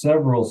last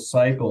several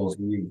cycles,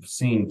 we've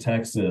seen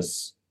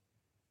Texas,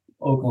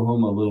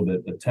 Oklahoma a little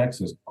bit, but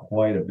Texas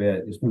quite a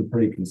bit. It's been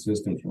pretty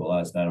consistent for the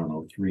last,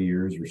 3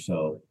 years or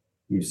so.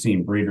 We've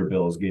seen breeder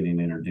bills getting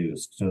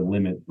introduced to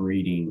limit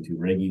breeding, to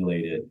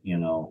regulate it,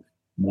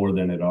 more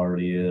than it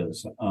already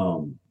is.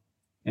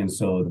 And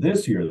so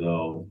this year,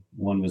 though,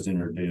 one was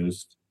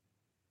introduced,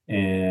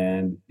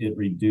 and it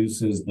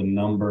reduces the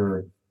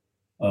number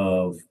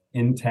of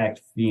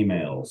intact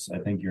females. I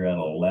think you're at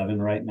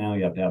 11 right now.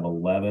 You have to have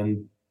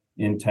 11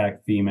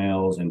 intact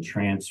females and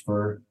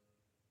transfer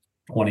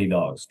 20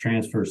 dogs,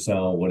 transfer,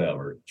 sell,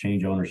 whatever,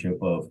 change ownership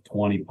of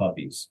 20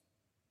 puppies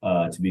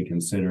to be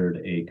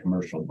considered a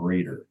commercial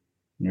breeder.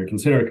 When you're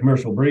considered a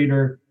commercial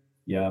breeder,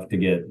 you have to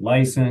get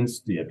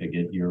licensed, you have to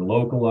get your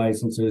local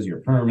licenses,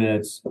 your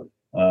permits,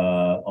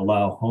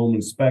 allow home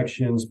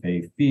inspections,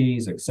 pay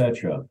fees,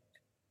 etc.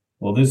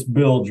 Well, this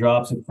bill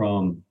drops it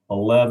from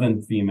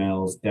 11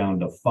 females down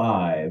to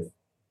 5.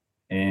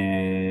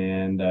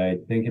 And I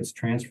think it's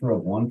transfer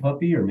of 1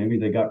 puppy, or maybe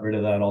they got rid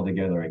of that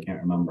altogether. I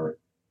can't remember.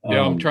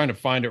 Yeah, I'm trying to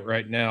find it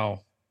right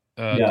now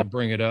to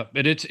bring it up.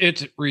 But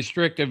it's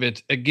restrictive.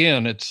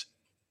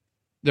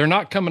 They're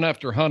not coming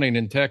after hunting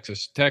in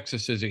Texas.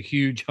 Texas is a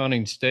huge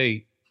hunting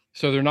state.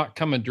 So they're not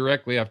coming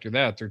directly after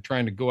that. They're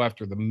trying to go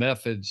after the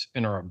methods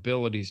and our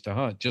abilities to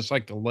hunt, just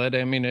like the lead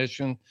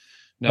ammunition.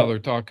 Now they're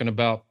talking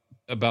about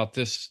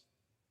this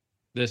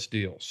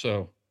deal.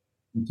 So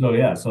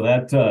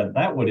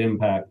that would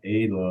impact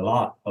a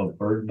lot of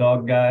bird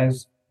dog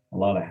guys, a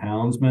lot of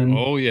houndsmen.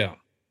 Oh yeah.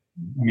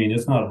 I mean,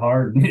 it's not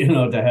hard,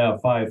 to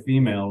have 5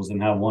 females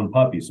and have 1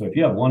 puppy. So if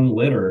you have 1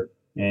 litter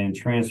and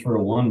transfer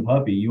 1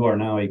 puppy, you are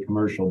now a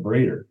commercial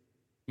breeder.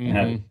 Mm-hmm.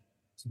 And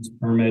have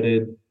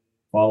permitted,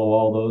 follow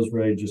all those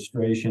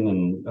registration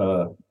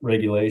and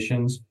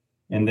regulations.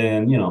 And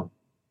then,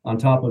 on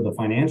top of the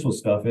financial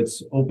stuff,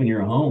 it's open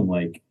your home.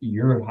 Like,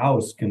 your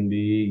house can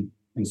be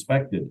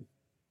inspected,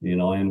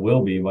 and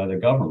will be by the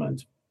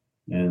government.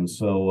 And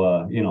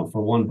so,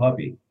 for 1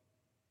 puppy.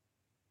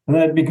 And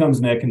that becomes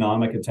an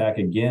economic attack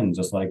again,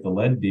 just like the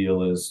lead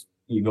deal is.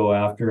 You go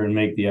after and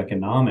make the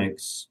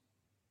economics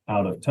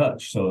out of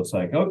touch. So it's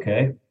like,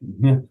 okay,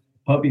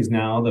 puppies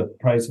now, the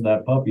price of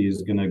that puppy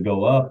is going to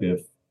go up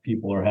if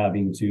people are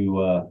having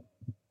to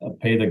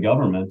pay the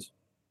government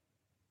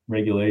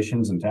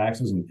regulations and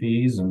taxes and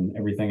fees and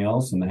everything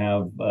else, and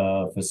have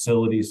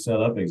facilities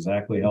set up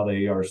exactly how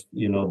they are,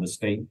 the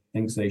state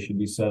thinks they should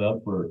be set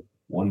up for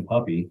 1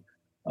 puppy.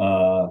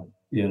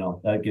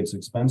 That gets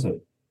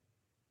expensive.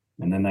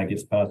 and then that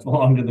gets passed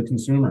along to the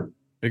consumer.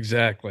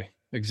 Exactly.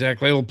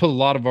 It'll put a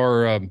lot of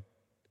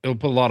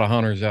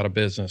hunters out of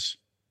business.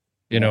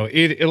 It'll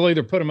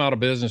either put them out of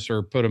business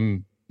or put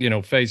them,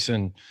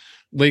 facing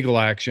legal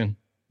action,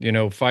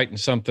 fighting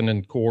something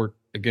in court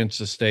against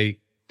the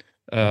state.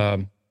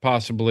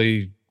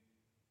 Possibly,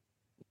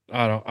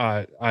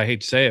 I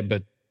hate to say it,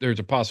 but there's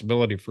a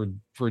possibility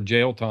for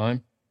jail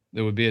time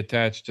that would be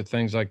attached to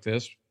things like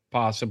this,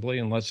 possibly,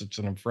 unless it's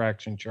an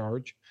infraction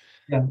charge.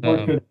 Yeah,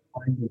 court could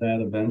find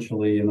that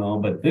eventually,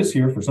 but this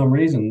year, for some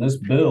reason, this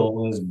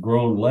bill has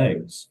grown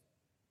legs.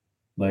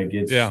 Like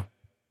it's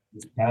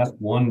passed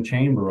one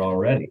chamber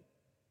already.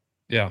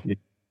 Yeah.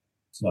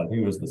 So I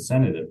think it was the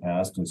Senate it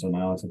passed, and so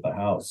now it's at the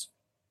House.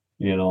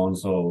 And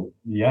so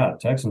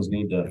Texans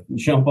need to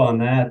jump on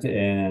that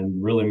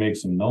and really make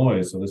some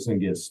noise so this thing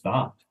gets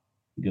stopped,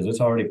 because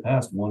it's already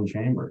passed one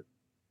chamber.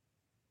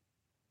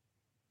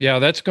 Yeah,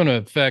 that's going to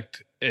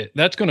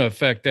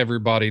affect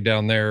everybody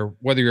down there,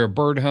 whether you're a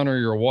bird hunter,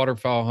 you're a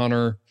waterfowl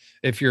hunter.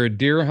 If you're a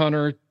deer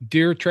hunter,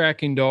 deer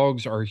tracking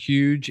dogs are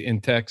huge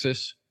in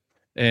Texas.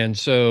 And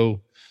so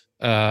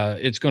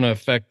it's going to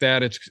affect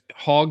that.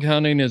 Hog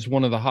hunting is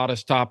one of the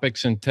hottest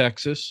topics in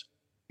Texas,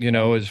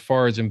 as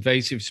far as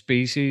invasive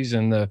species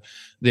and the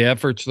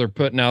efforts they're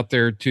putting out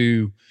there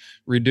to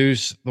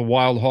reduce the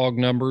wild hog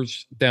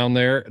numbers down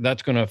there.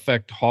 That's going to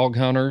affect hog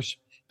hunters.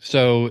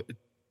 So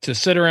to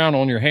sit around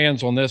on your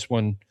hands on this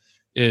one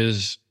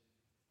is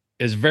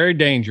very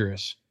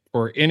dangerous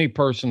for any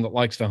person that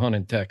likes to hunt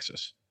in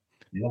Texas.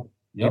 Yeah.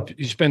 Yep.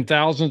 You spend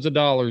thousands of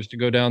dollars to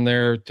go down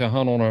there to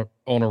hunt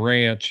on a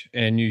ranch,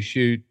 and you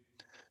shoot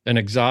an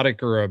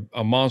exotic or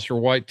a monster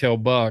whitetail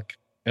buck,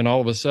 and all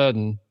of a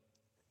sudden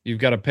you've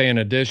got to pay an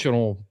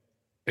additional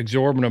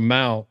exorbitant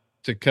amount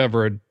to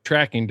cover a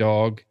tracking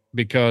dog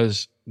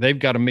because they've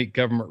got to meet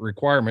government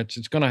requirements.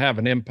 It's going to have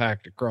an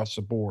impact across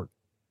the board.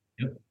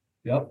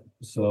 Yep.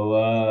 So,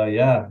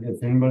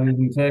 if anybody's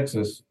in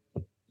Texas,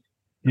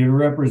 give a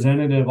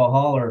representative a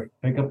holler,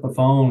 pick up the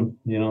phone.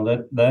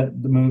 That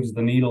moves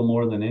the needle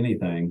more than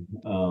anything,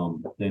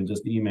 than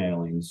just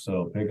emailing.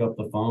 So pick up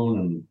the phone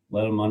and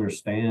let them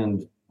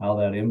understand how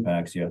that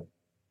impacts you.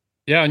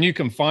 Yeah. And you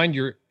can find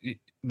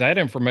that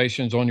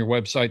information's on your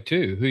website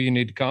too, who you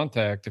need to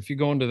contact. If you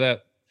go into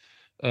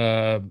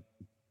that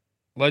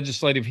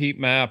legislative heat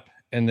map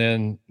and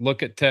then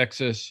look at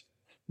Texas,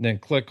 then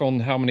click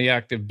on how many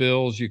active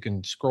bills, you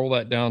can scroll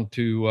that down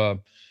to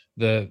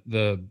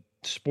the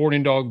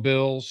sporting dog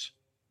bills,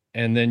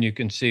 and then you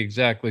can see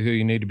exactly who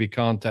you need to be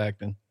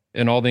contacting.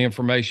 And all the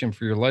information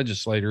for your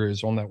legislator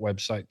is on that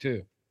website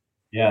too.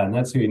 Yeah, and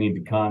that's who you need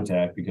to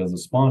contact, because the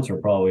sponsor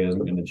probably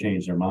isn't going to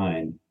change their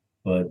mind.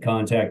 But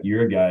contact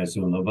your guys,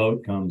 so when the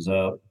vote comes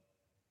up,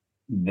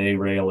 they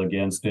rail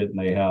against it, and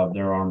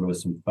they're armed with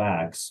some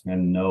facts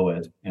and know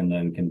it, and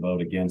then can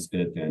vote against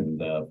it and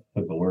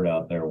put the word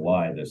out there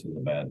why this is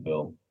a bad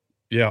bill.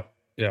 Yeah.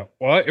 Yeah.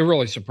 Well, it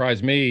really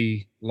surprised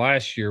me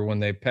last year when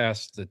they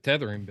passed the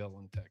tethering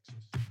bill in Texas.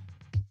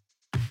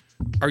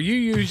 Are you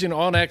using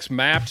onX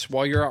Maps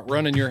while you're out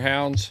running your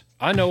hounds?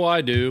 I know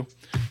I do.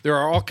 There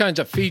are all kinds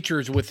of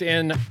features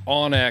within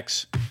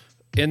onX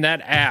in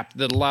that app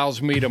that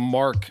allows me to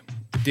mark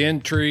den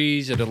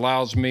trees. It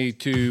allows me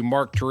to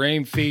mark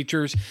terrain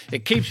features.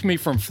 It keeps me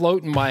from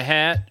floating my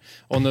hat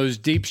on those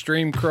deep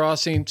stream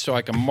crossings, so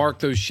I can mark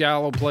those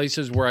shallow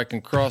places where I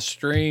can cross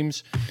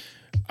streams.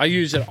 I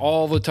use it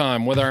all the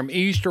time, whether I'm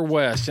east or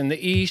west. In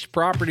the east,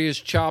 property is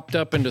chopped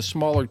up into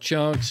smaller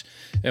chunks,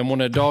 and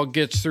when a dog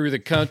gets through the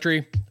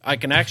country, I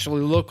can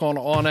actually look on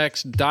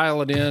onX,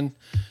 dial it in,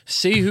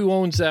 see who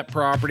owns that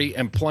property,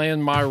 and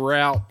plan my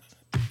route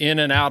in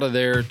and out of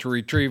there to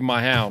retrieve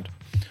my hound.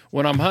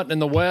 When I'm hunting in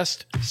the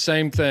west,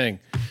 same thing.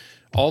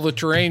 All the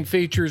terrain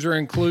features are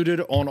included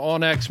on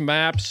onX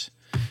Maps,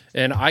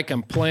 and I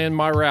can plan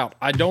my route.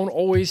 I don't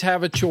always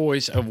have a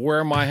choice of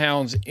where my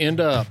hounds end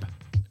up,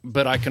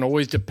 but I can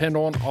always depend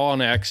on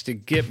onX to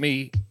get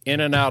me in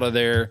and out of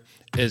there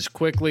as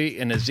quickly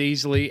and as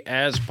easily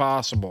as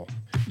possible.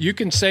 You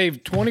can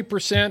save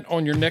 20%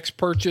 on your next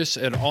purchase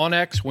at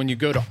onX when you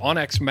go to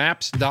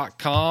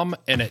onxmaps.com,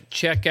 and at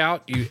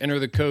checkout, you enter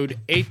the code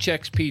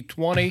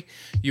HXP20.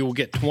 You will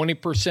get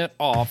 20%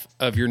 off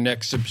of your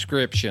next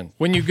subscription.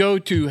 When you go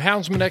to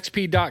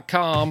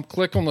houndsmanxp.com,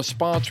 click on the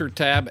sponsor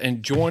tab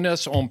and join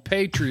us on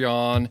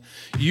Patreon,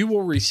 you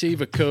will receive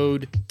a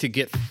code to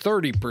get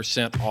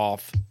 30%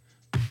 off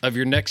of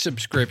your next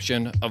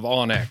subscription of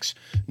onX.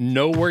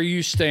 Know where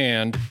you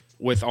stand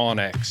with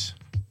onX.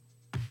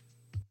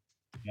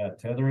 Yeah,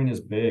 tethering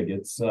is big.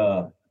 It's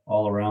all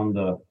around.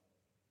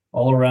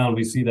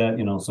 We see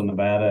that, so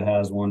Nevada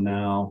has one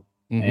now,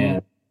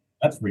 and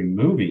that's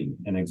removing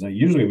an exemption.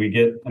 Usually we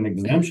get an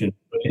exemption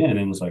put in,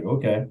 and it's like,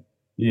 okay,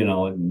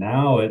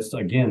 now it's,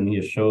 again,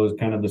 it shows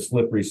kind of the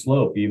slippery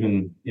slope,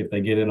 even if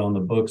they get it on the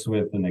books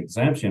with an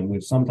exemption,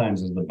 which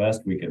sometimes is the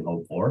best we can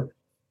hope for.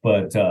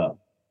 But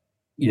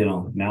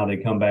now they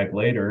come back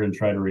later and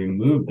try to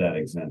remove that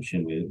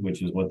exemption,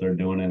 which is what they're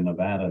doing in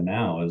Nevada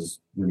now, is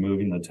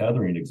removing the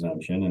tethering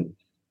exemption. And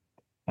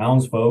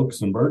hounds folks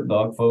and bird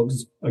dog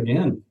folks,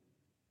 again,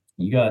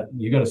 you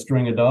got a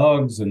string of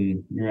dogs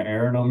and you're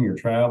airing them, you're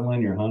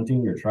traveling, you're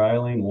hunting, you're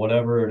trialing,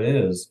 whatever it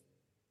is,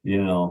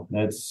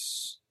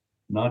 that's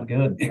not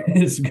good.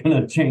 It's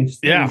gonna change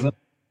things Yeah. up.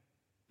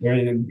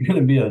 They're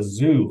gonna be a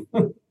zoo.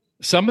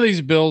 Some of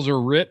these bills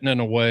are written in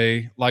a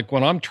way like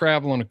when I'm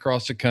traveling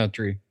across the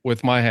country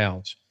with my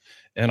hounds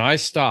and I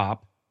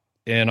stop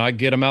and I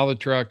get them out of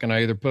the truck and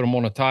I either put them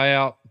on a tie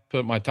out,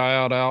 put my tie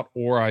out,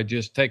 or I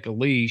just take a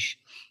leash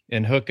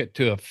and hook it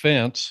to a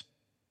fence.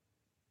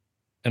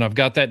 And I've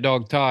got that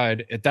dog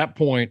tied. At that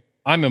point,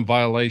 I'm in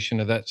violation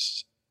of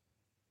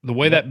the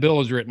way that bill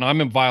is written.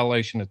 I'm in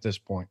violation at this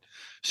point.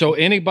 So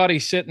anybody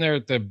sitting there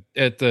at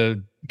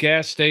the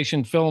gas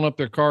station filling up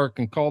their car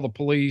can call the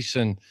police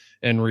and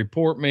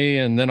report me,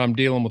 and then I'm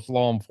dealing with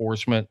law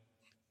enforcement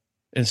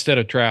instead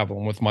of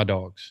traveling with my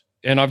dogs.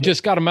 And I've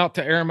just got them out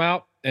to air them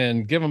out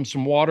and give them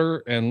some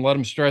water and let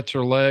them stretch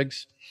their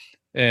legs.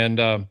 And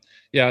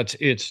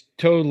it's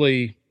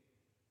totally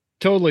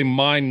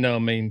mind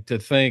numbing to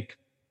think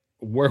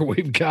where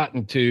we've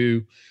gotten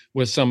to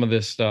with some of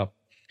this stuff.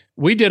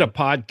 We did a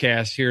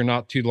podcast here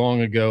not too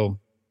long ago.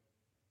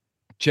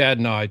 Chad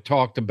and I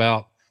talked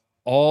about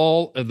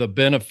all of the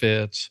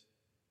benefits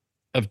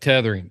of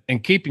tethering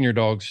and keeping your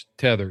dogs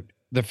tethered,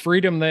 the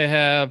freedom they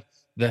have,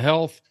 the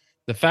health,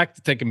 the fact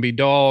that they can be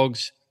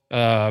dogs,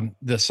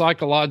 the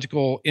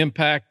psychological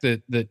impact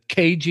that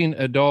caging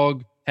a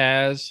dog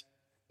has.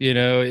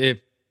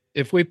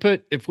 If we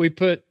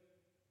put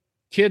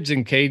kids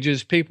in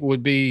cages, people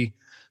would be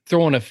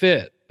throwing a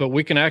fit, but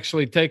we can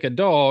actually take a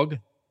dog,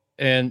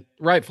 and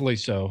rightfully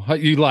so.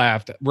 You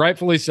laughed.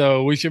 Rightfully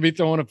so. We should be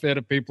throwing a fit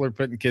if people are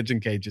putting kids in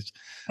cages,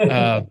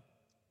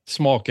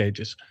 small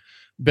cages.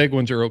 Big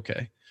ones are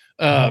okay.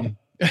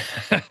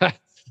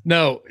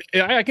 No,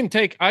 I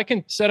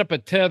can set up a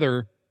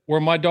tether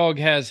where my dog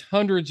has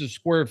hundreds of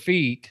square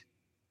feet,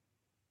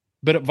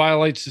 but it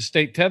violates the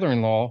state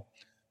tethering law.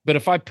 But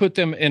if I put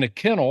them in a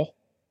kennel,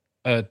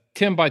 a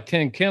 10 by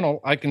 10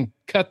 kennel, I can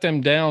cut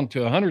them down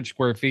to 100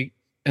 square feet,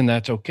 and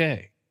that's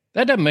okay.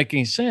 That doesn't make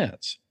any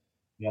sense.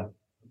 Yeah.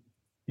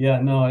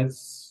 Yeah, no,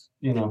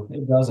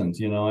 it doesn't,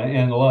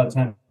 and a lot of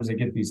times they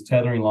get these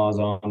tethering laws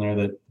on there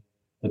that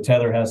the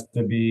tether has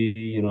to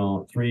be,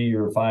 3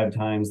 or 5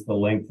 times the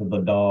length of the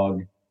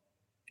dog,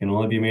 can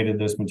only be made of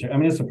this material. I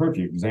mean, it's a perfect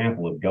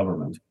example of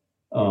government.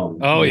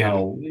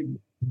 How it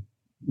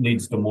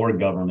leads to more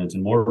governance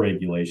and more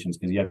regulations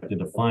because you have to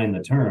define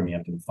the term, you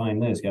have to define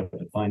this, you have to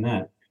define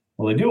that.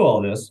 Well, they do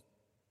all this.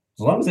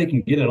 As long as they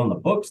can get it on the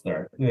books,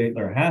 they're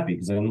happy,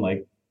 because then,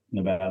 like,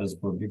 Nevada's a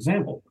perfect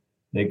example.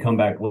 They come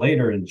back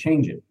later and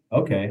change it.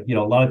 Okay, a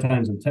lot of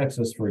times in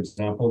Texas, for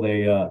example,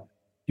 they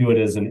do it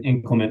as an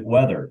inclement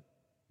weather.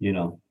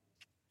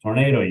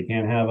 Tornado, you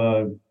can't have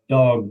a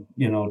dog,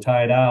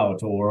 tied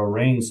out, or a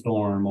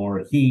rainstorm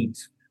or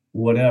heat,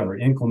 whatever.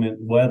 Inclement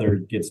weather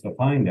gets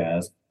defined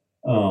as.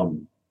 A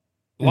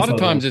lot of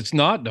times it's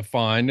not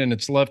defined, and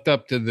it's left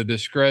up to the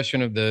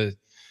discretion of the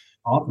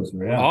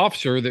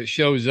officer that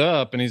shows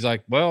up, and he's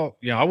like, well,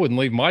 I wouldn't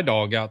leave my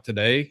dog out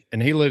today.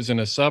 And he lives in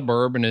a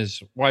suburb, and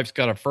his wife's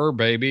got a fur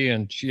baby,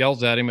 and she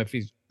yells at him if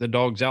the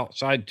dog's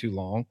outside too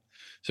long.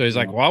 So he's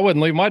like, well, I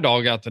wouldn't leave my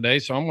dog out today,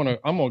 so I'm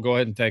gonna go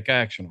ahead and take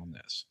action on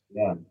this.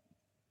 Yeah.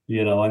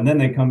 And then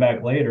they come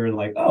back later and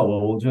like, oh,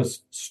 well, we'll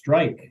just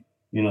strike,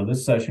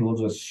 this session, we'll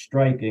just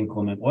strike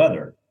inclement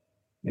weather,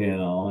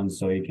 and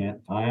so you can't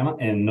tie them,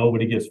 and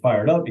nobody gets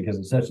fired up because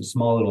it's such a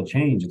small little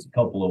change. It's a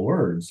couple of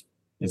words.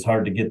 It's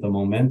hard to get the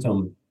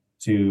momentum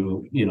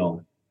to,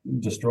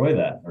 destroy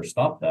that or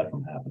stop that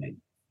from happening.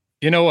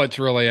 What's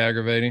really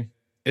aggravating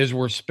is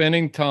we're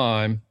spending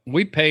time.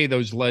 We pay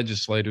those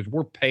legislators.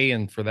 We're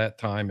paying for that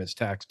time as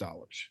tax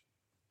dollars,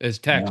 as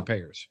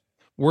taxpayers.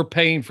 Yeah. We're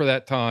paying for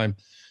that time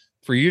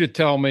for you to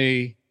tell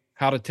me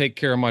how to take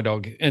care of my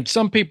dog. And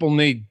some people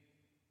need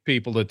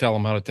people to tell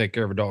them how to take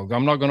care of a dog.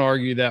 I'm not going to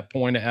argue that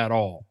point at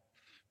all.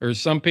 There's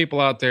some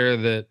people out there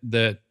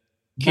that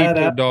keep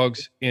their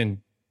dogs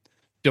in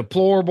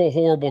deplorable,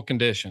 horrible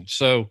conditions.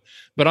 So,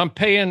 but I'm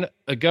paying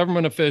a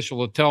government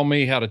official to tell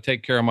me how to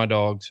take care of my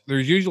dogs.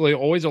 There's usually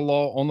always a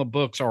law on the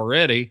books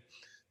already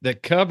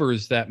that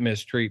covers that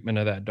mistreatment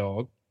of that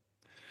dog.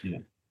 Yeah.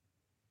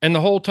 And the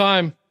whole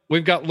time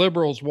we've got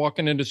liberals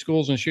walking into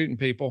schools and shooting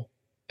people.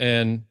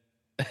 And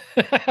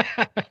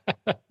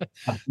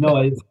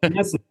no,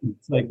 it's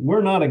like,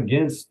 we're not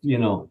against,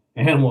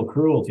 animal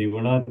cruelty.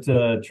 We're not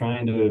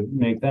trying to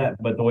make that,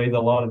 but the way that a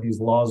lot of these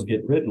laws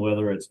get written,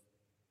 whether it's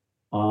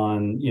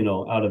on,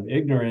 out of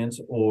ignorance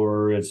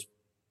or it's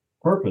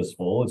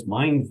purposeful, it's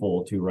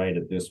mindful to write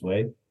it this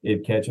way,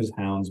 it catches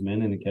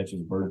houndsmen and it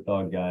catches bird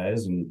dog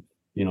guys and,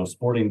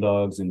 sporting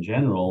dogs in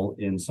general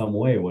in some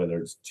way, whether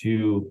it's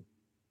too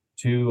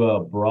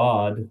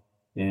broad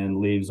and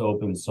leaves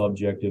open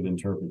subjective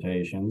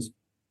interpretations,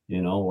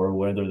 or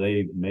whether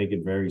they make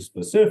it very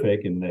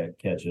specific and that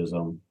catches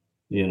them,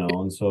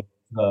 and so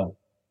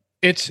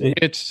it's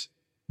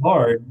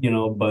hard,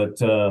 but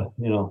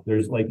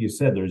there's, like you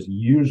said, there's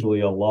usually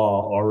a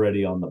law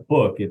already on the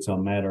book. It's a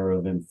matter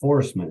of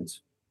enforcement.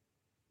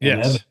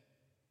 Yes.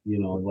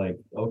 like,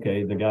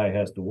 okay, the guy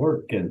has to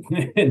work and,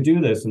 and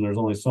do this, and there's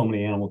only so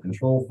many animal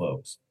control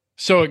folks.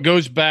 So it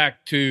goes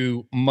back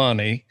to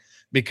money,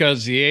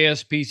 because the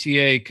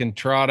ASPCA can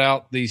trot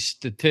out these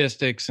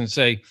statistics and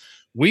say,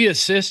 we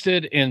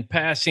assisted in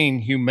passing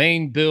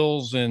humane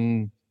bills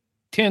in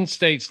 10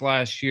 states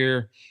last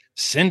year.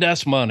 Send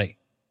us money.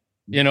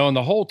 And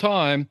the whole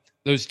time,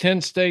 those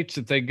 10 states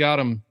that they got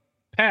them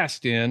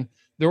passed in,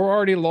 there were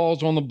already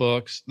laws on the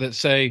books that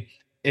say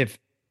if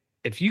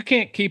you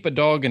can't keep a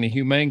dog in a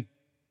humane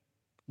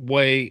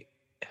way,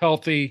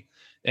 healthy,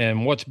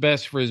 and what's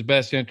best for his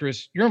best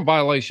interest, you're in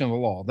violation of the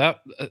law.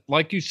 That,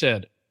 like you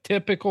said,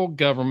 typical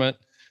government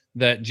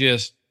that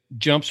just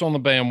jumps on the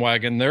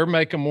bandwagon. They're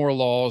making more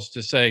laws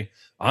to say,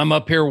 I'm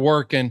up here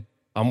working,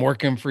 I'm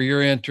working for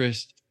your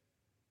interest.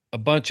 A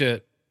bunch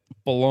of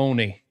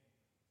baloney.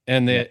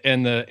 And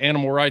the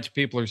animal rights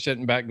people are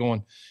sitting back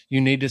going,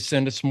 you need to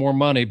send us more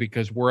money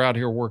because we're out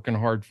here working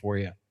hard for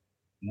you.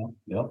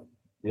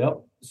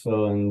 Yep.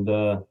 So, and,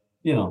 a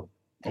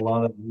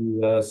lot of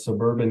the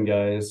suburban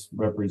guys,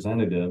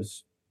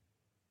 representatives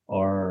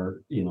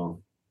are,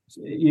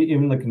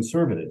 even the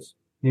conservatives,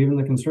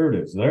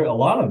 there, a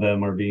lot of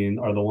them are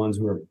the ones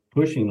who are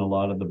pushing a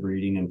lot of the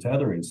breeding and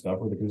tethering stuff,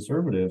 where the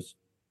conservatives,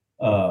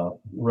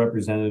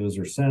 representatives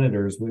or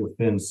senators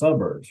within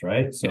suburbs,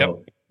 right?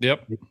 So,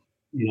 Yep.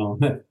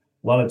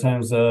 A lot of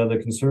times the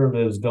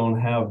conservatives don't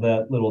have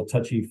that little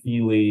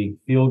touchy-feely,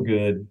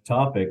 feel-good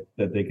topic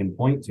that they can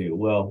point to.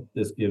 Well,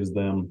 this gives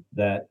them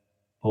that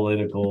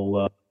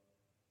political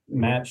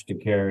match to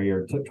carry,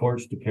 or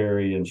torch to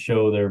carry, and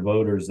show their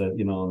voters that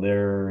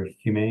they're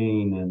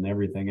humane and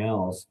everything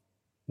else,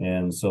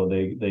 and so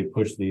they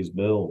push these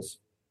bills.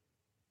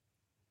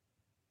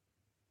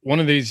 One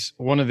of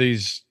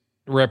these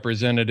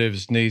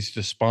representatives needs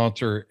to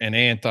sponsor an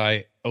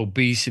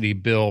anti-obesity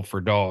bill for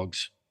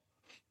dogs.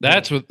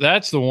 That's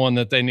the one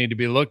that they need to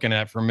be looking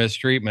at for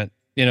mistreatment.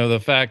 The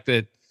fact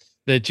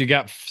that you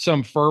got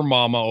some fur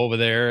mama over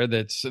there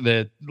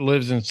that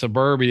lives in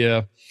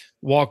suburbia,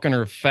 walking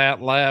her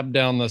fat lab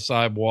down the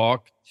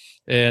sidewalk,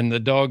 and the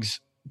dog's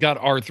got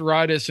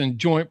arthritis and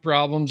joint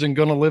problems and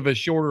going to live a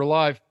shorter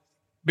life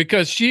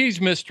because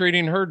she's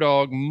mistreating her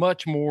dog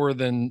much more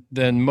than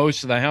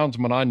most of the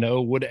houndsmen I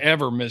know would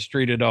ever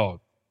mistreat a dog.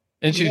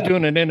 And she's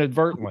doing it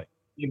inadvertently.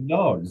 Big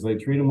dogs, they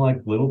treat them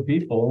like little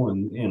people,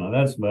 and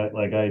that's like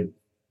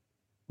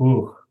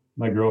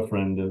my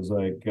girlfriend is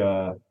like,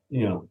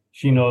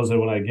 she knows that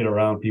when I get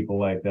around people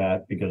like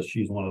that, because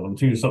she's one of them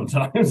too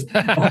sometimes.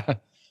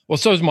 Well,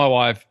 so's my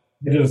wife.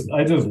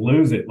 I just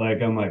lose it.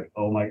 Like, I'm like,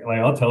 oh my, like,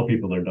 I'll tell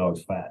people their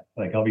dog's fat.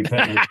 Like, I'll be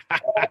petting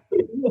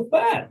you're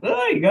fat.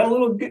 Oh, you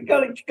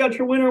got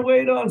your winter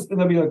weight on. And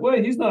they'll be like,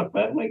 wait, he's not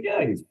fat. I'm like,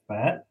 yeah, he's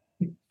fat.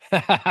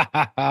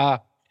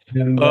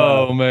 And,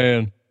 oh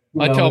man.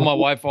 I tell my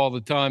wife all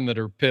the time that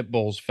her pit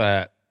bull's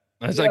fat.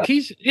 I was like,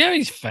 he's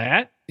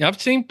fat.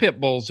 I've seen pit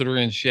bulls that are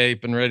in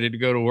shape and ready to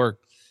go to work.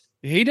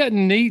 He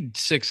doesn't need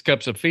 6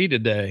 cups of feed a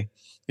day.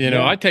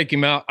 I take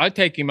him out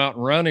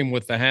and run him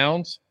with the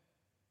hounds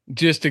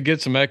just to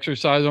get some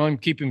exercise on him,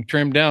 keep him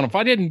trimmed down. If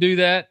I didn't do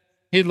that,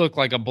 he'd look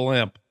like a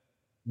blimp.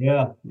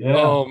 Yeah.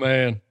 Oh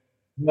man.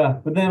 Yeah.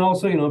 But then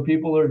also,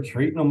 people are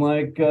treating them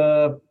like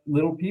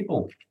little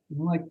people.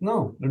 I'm like,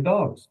 no, they're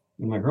dogs.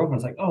 And my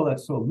girlfriend's like, oh,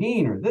 that's so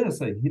mean, or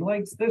this, like, he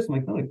likes this. I'm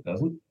like, no, he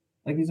doesn't.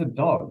 Like, he's a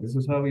dog. This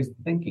is how he's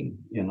thinking.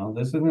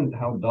 This isn't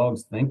how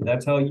dogs think.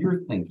 That's how you're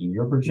thinking.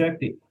 You're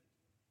projecting.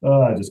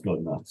 Oh, I just go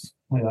nuts.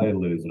 I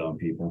lose it on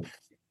people.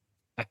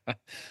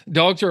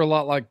 Dogs are a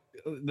lot like,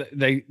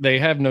 they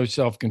have no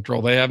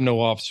self-control. They have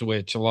no off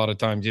switch. A lot of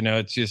times,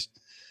 it's just,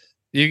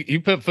 you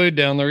put food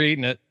down, they're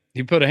eating it.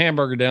 You put a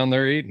hamburger down,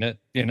 they're eating it.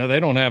 They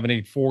don't have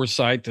any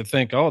foresight to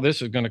think, oh,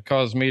 this is going to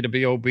cause me to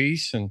be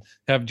obese and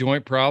have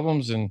joint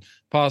problems and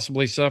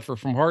possibly suffer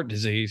from heart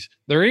disease.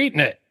 They're eating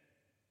it.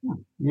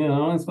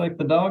 It's like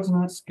the dog's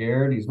not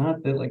scared. He's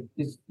not that, like,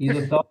 he's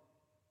a dog.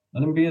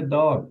 Let him be a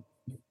dog.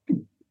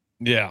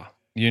 Yeah,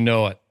 you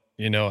know it.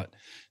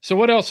 So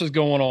what else is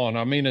going on?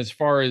 I mean, as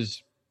far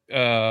as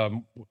what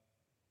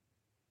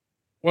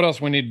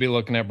else we need to be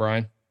looking at,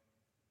 Brian?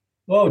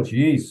 Oh,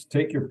 geez,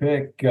 take your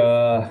pick.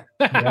 Guns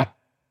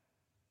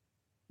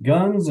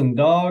and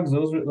dogs,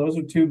 those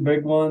are 2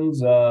 big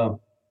ones. A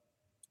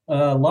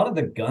lot of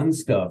the gun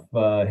stuff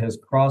has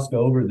crossed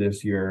over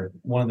this year.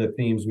 One of the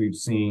themes we've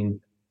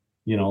seen,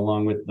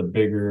 along with the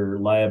bigger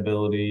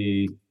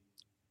liability,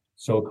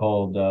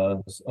 so-called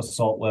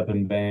assault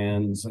weapon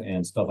bans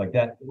and stuff like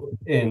that,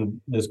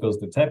 and this goes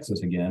to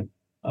Texas again,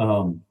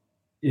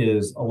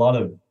 is a lot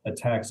of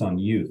attacks on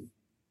youth,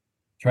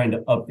 trying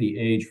to up the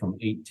age from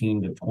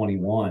 18 to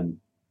 21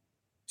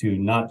 to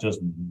not just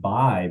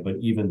buy, but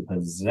even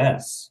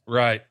possess.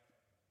 Right.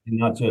 And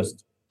not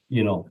just,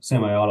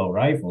 semi-auto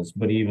rifles,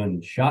 but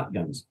even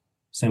shotguns,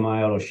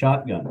 semi-auto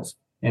shotguns,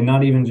 and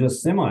not even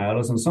just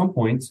semi-autos. In some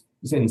points,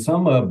 in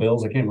some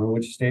bills, I can't remember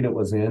which state it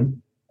was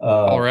in.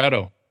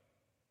 Colorado.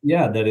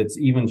 Yeah, that it's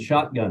even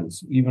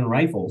shotguns, even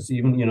rifles,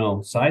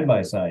 even,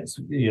 side-by-sides,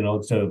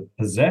 to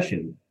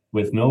possession.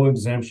 with no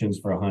exemptions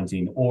for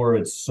hunting, or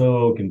it's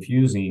so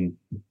confusing,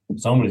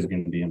 somebody's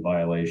going to be in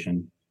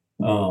violation.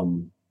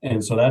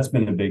 And so that's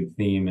been a big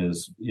theme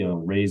is,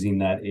 raising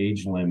that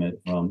age limit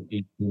from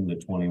 18 to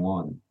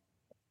 21.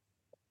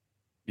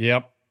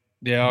 Yep.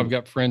 Yeah, I've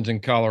got friends in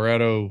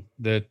Colorado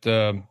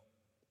that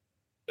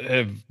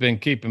have been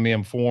keeping me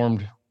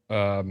informed.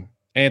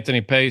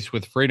 Anthony Pace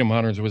with Freedom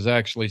Hunters was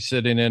actually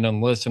sitting in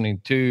and listening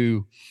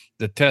to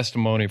the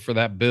testimony for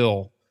that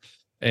bill.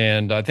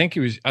 And I think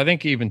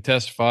he even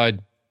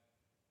testified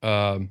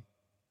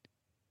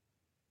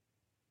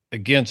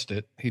against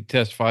it. He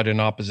testified in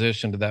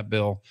opposition to that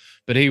bill,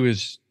 but he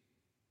was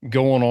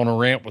going on a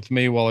rant with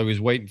me while he was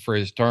waiting for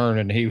his turn,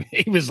 and he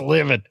was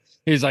livid.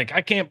 He's like,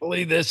 I can't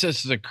believe this.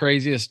 This is the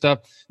craziest stuff.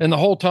 And the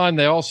whole time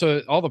all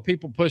the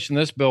people pushing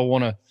this bill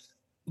want to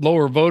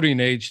lower voting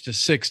age to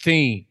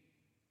 16.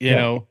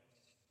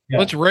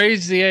 Let's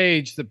raise the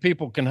age that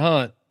people can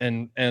hunt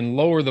and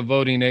lower the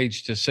voting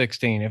age to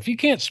 16. If you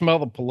can't smell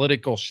the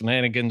political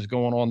shenanigans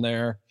going on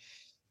there,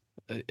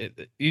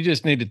 you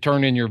just need to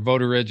turn in your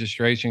voter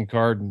registration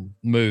card and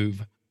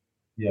move.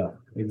 Yeah,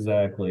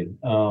 exactly.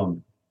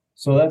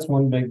 So that's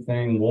one big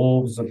thing.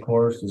 Wolves, of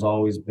course, is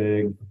always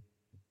big.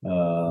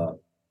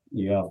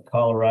 You have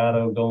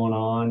Colorado going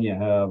on. You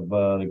have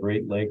the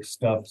Great Lakes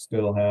stuff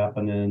still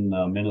happening.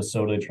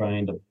 Minnesota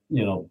trying to,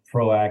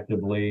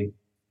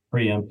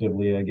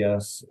 preemptively, I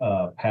guess,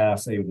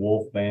 pass a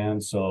wolf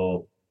ban.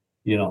 So,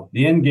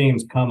 the end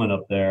game's coming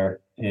up there,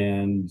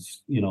 and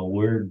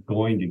we're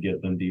going to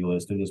get them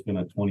delisted. It's been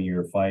a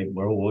 20-year fight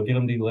where we'll get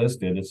them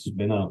delisted. It's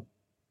been a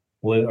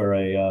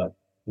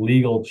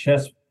legal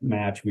chess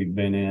match we've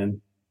been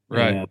in,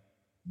 right? And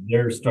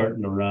they're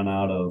starting to run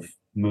out of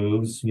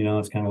moves.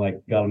 It's kind of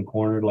like got them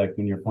cornered, like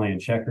when you're playing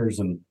checkers,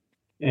 and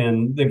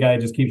the guy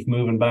just keeps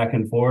moving back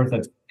and forth.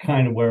 That's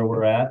kind of where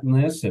we're at in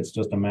this. It's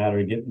just a matter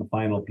of getting the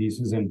final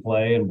pieces in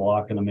play and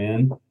blocking them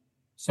in.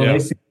 So they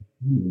see,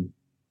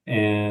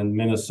 and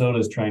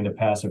Minnesota's trying to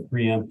pass a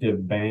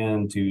preemptive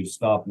ban to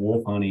stop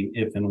wolf hunting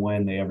if and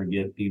when they ever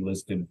get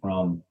delisted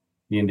from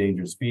the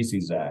Endangered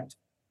Species Act.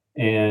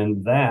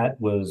 And that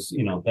was,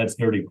 that's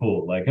dirty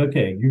cool. Like,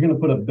 okay, you're going to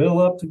put a bill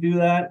up to do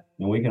that,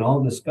 and we can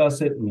all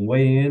discuss it and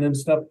weigh in and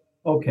stuff.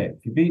 Okay,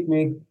 if you beat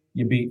me,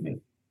 you beat me.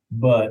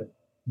 But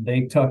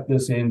they tucked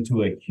this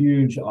into a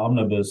huge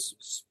omnibus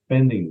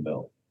spending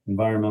bill,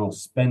 environmental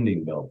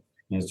spending bill.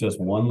 And it's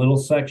just one little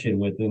section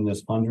within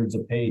this hundreds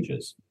of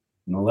pages.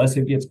 And unless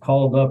it gets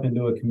called up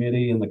into a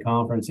committee in the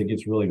conference, it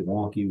gets really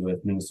wonky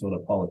with Minnesota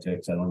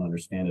politics. I don't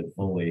understand it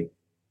fully,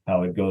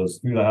 how it goes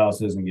through the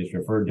houses and gets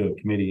referred to a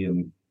committee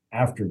and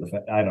after the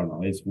fact. I don't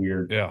know. It's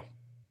weird. Yeah.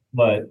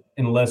 But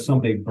unless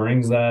somebody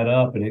brings that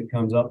up and it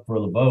comes up for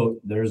the vote,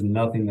 there's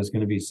nothing that's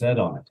going to be said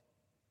on it.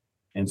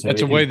 And so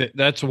that's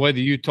the way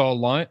the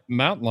Utah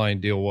mountain lion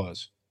deal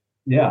was.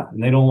 Yeah.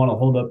 And they don't want to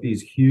hold up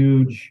these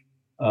huge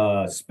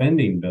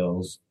spending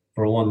bills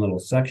for one little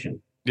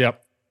section.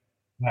 Yep.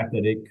 The fact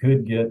that it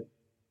could get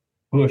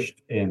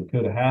pushed and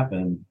could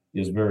happen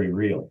is very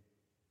real.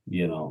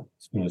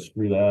 It's going to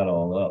screw that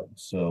all up.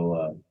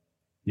 So,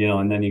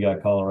 and then you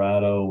got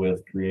Colorado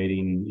with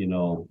creating,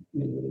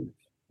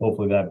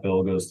 hopefully that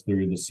bill goes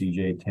through the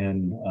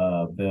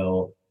CJ10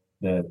 bill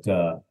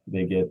that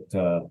they get,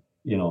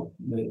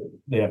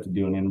 they have to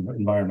do an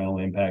environmental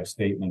impact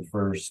statement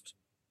first,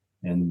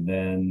 and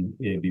then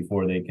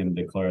before they can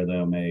declare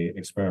them a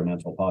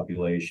experimental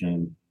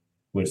population,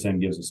 which then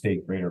gives the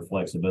state greater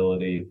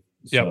flexibility.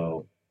 Yep.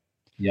 So,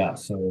 yeah,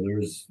 so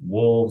there's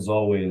wolves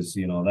always,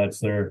 that's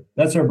their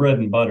bread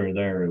and butter.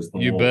 There is the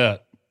you wolf.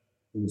 Bet.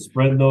 And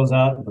spread those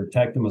out and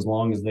protect them as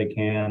long as they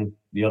can.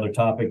 The other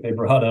topic they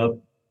brought up,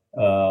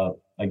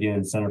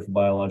 again, Center for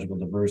Biological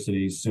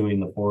Diversity suing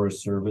the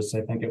Forest Service,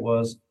 I think it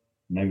was,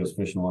 maybe it was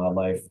Fish and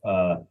Wildlife,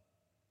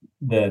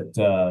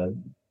 that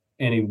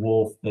any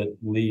wolf that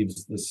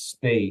leaves the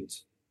state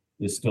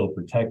is still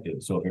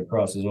protected. So if it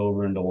crosses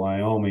over into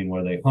Wyoming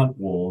where they hunt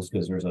wolves,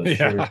 because there's a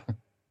shared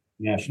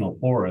national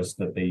forest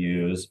that they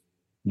use,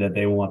 that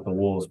they want the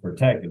wolves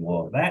protected.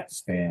 Well, if that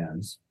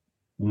stands,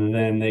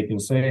 then they can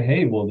say,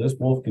 hey, well, this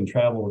wolf can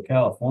travel to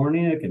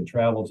California, it can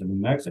travel to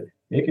New Mexico,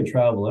 it can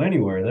travel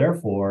anywhere.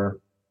 Therefore,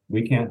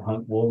 we can't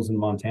hunt wolves in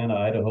Montana,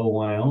 Idaho,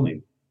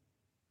 Wyoming.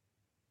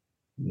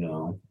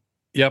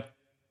 Yep.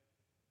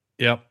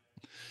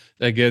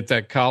 They get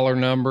that collar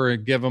number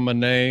and give them a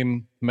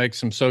name, make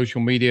some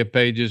social media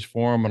pages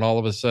for them, and all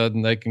of a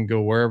sudden they can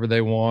go wherever they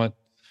want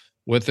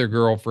with their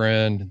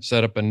girlfriend,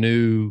 set up a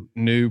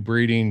new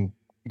breeding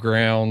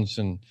grounds,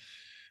 and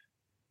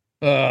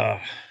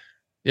yep.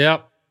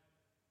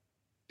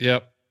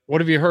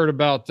 What have you heard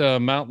about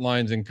mountain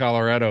lions in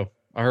Colorado?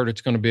 I heard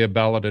it's going to be a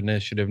ballot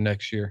initiative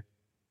next year.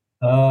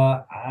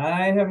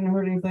 I haven't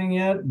heard anything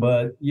yet,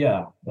 but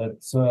yeah,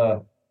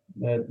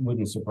 that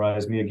wouldn't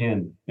surprise me.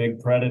 Again, big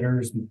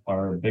predators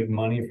are big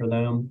money for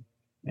them,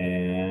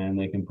 and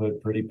they can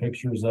put pretty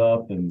pictures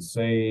up and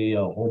say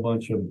a whole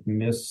bunch of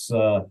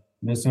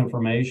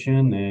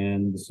misinformation,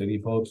 and the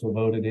city folks will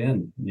vote it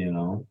in,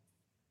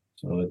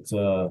 So it's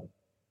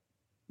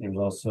there's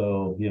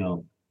also,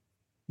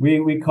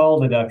 We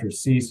called it after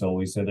Cecil.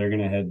 We said they're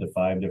going to head to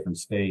 5 different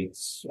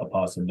states, a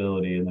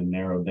possibility, and then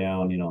narrowed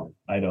down.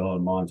 Idaho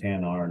and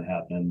Montana aren't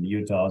happening.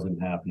 Utah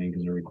isn't happening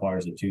because it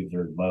requires a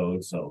 2/3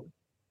 vote. So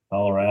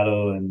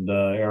Colorado and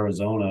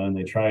Arizona, and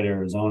they tried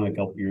Arizona a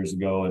couple years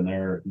ago, and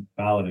their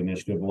ballot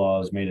initiative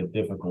laws made it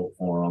difficult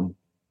for them.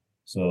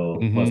 So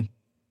plus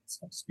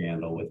some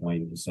scandal with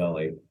Wayne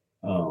Caselli.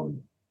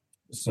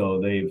 So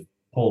they've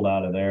pulled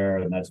out of there,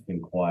 and that's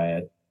been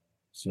quiet.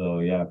 So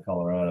yeah,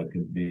 Colorado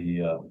could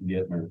be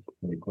getting her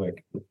pretty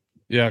quick.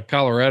 Yeah,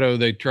 Colorado,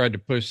 they tried to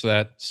push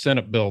that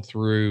Senate bill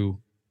through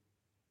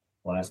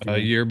Last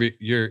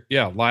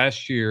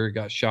last year. It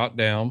got shot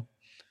down.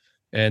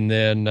 And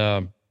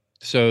then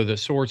so the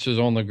sources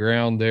on the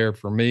ground there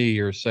for me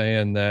are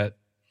saying that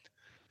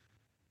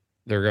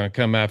they're going to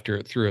come after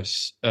it through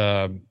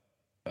a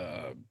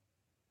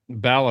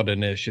ballot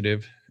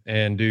initiative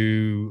and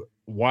do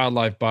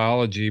wildlife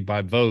biology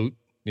by vote,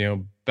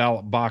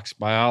 ballot box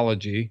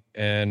biology,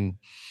 and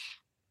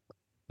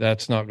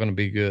that's not going to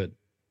be good.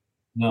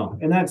 No,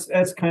 and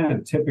that's kind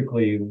of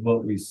typically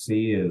what we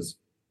see is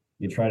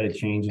you try to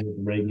change it at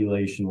the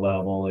regulation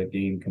level at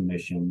game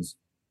commissions.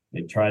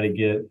 They try to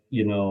get,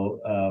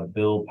 a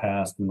bill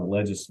passed in the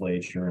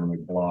legislature, and we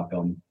block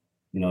them,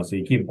 so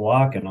you keep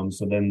blocking them.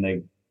 So then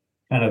they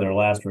kind of their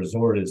last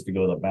resort is to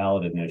go to the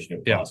ballot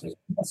initiative process.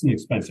 That's an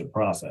expensive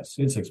process.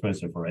 It's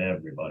expensive for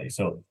everybody.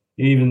 So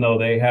even though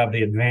they have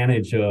the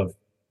advantage of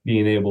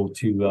being able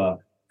to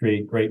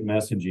create great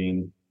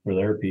messaging for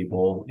their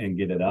people and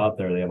get it out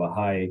there, they have a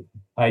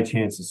high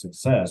chance of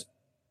success.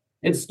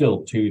 It's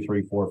still 2,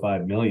 3, 4,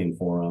 5 million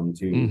for them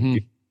to do,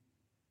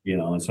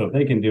 and so if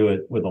they can do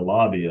it with a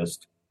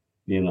lobbyist,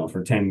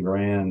 for 10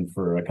 grand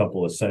for a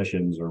couple of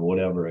sessions or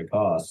whatever it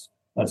costs,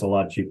 that's a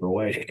lot cheaper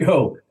way to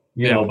go,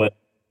 but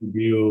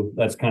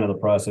that's kind of the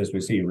process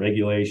we see: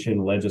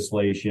 regulation,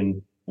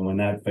 legislation, and when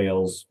that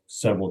fails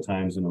several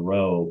times in a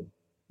row,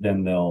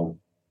 then they'll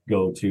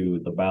go to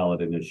the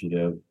ballot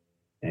initiative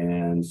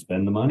and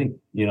spend the money,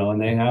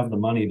 and they have the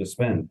money to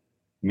spend.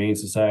 Humane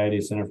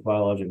Society, Center for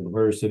Biological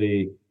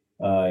Diversity,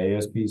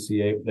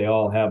 ASPCA, they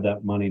all have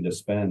that money to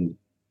spend,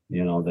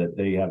 that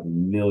they have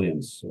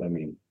millions. I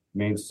mean,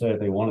 Humane Society, if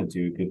they wanted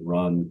to, could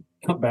run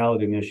a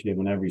ballot initiative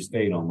in every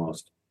state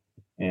almost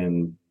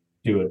and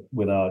do it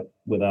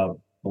without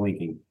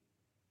blinking.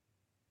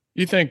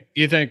 You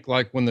think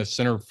like when the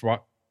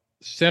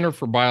Center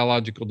for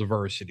Biological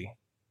Diversity,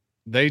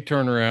 they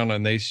turn around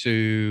and they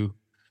sue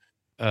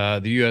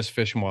the U.S.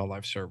 Fish and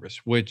Wildlife Service,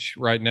 which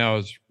right now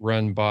is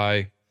run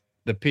by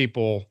the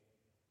people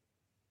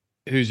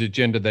whose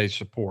agenda they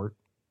support,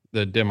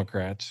 the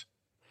Democrats.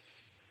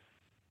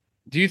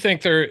 Do you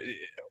think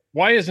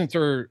why isn't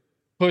there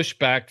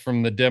pushback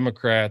from the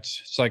Democrats?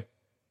 It's like,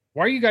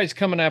 why are you guys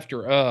coming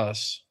after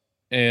us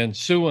and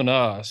suing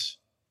us?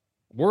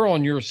 We're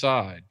on your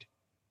side.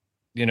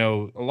 A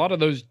lot of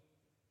those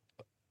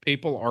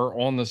people are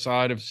on the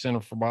side of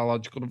Center for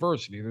Biological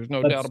Diversity. There's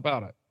no doubt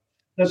about it.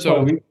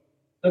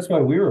 That's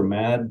why we were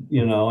mad,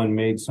 and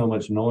made so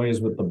much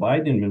noise with the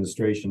Biden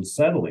administration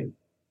settling.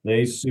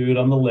 They sued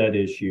on the lead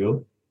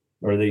issue,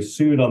 or they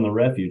sued on the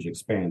refuge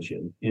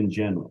expansion in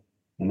general.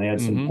 And they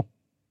had some,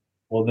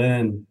 well,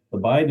 then the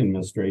Biden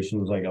administration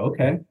was like,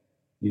 okay,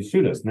 you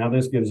sued us. Now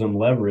this gives them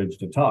leverage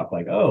to talk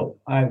like,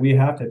 we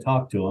have to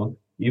talk to them.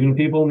 Even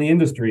people in the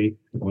industry,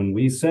 when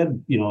we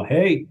said,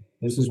 hey,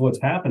 this is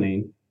what's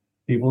happening,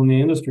 people in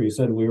the industry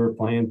said we were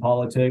playing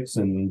politics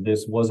and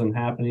this wasn't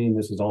happening.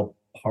 This is all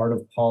part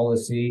of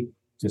policy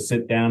to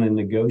sit down and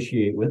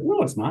negotiate with.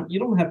 No, it's not. You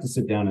don't have to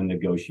sit down and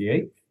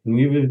negotiate. And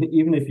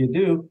even if you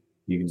do,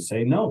 you can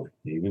say no.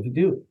 Even if you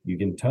do, you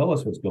can tell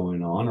us what's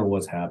going on or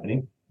what's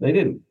happening. They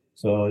didn't.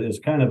 So it's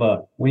kind of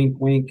a wink,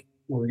 wink.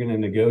 We're going to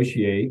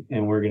negotiate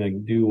and we're going to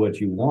do what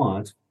you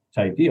want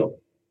type deal.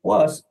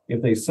 Plus,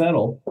 if they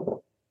settle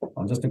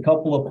on just a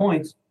couple of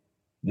points,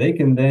 they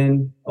can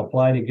then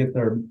apply to get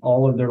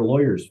all of their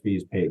lawyers'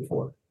 fees paid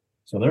for.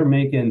 So they're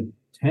making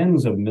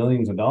tens of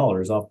millions of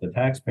dollars off the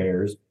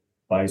taxpayers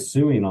by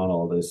suing on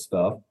all this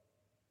stuff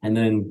and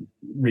then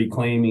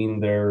reclaiming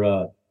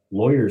their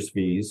lawyers'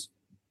 fees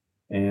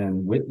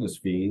and witness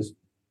fees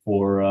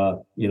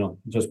for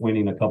just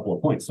winning a couple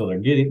of points. So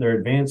they're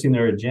advancing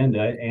their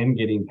agenda and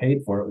getting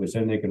paid for it, which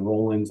then they can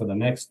roll into the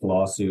next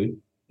lawsuit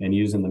and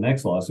use in the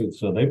next lawsuit.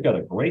 So they've got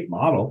a great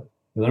model.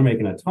 They're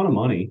making a ton of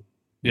money,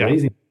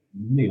 raising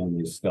money on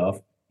this stuff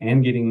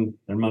and getting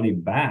their money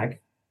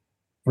back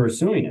for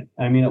suing it.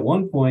 I mean, at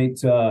one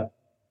point,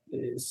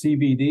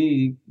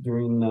 CBD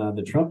during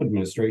the Trump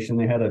administration,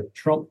 they had a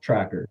Trump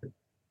tracker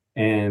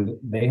and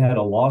they had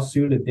a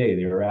lawsuit a day.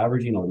 They were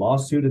averaging a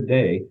lawsuit a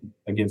day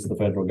against the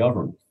federal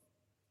government.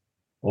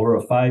 Over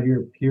a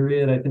 5-year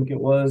period, I think it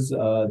was,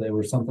 there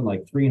were something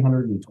like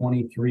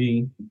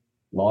 323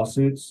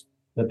 lawsuits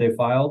that they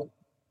filed.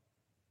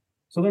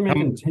 So they're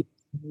making tens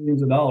of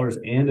millions of dollars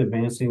and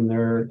advancing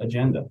their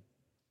agenda.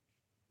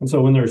 And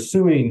so when they're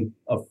suing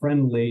a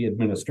friendly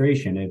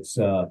administration, it's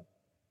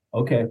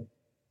okay,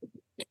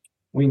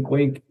 wink,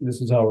 wink,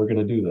 this is how we're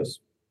going to do this.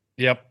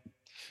 Yep.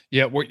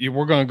 Yeah,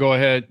 we're going to go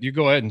ahead. You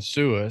go ahead and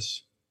sue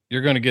us,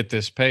 you're going to get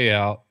this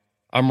payout.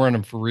 I'm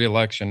running for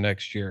re-election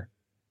next year.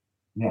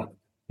 Yeah.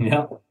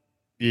 Yeah.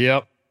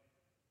 Yep.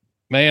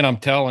 Man, I'm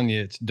telling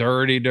you, it's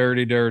dirty,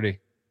 dirty, dirty.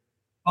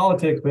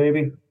 Politics,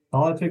 baby.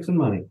 Politics and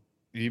money.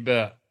 You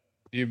bet.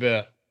 You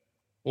bet.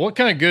 What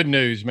kind of good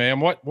news, man?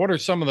 What are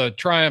some of the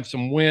triumphs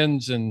and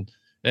wins, and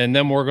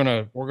then we're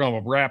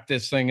gonna wrap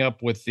this thing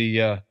up with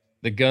the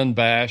gun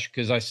bash,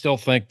 because I still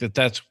think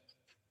that's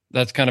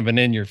kind of an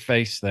in your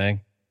face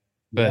thing.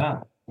 But Yeah.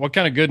 what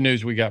kind of good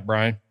news we got,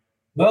 Brian?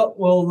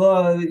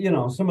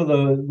 Well, some of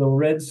the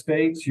red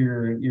states,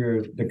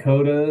 your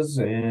Dakotas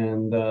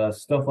and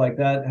stuff like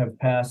that have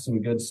passed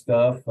some good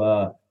stuff,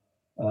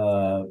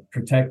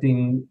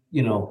 protecting,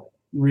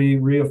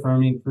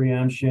 reaffirming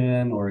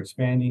preemption or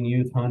expanding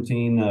youth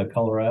hunting.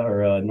 Colorado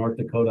or North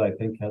Dakota, I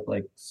think, had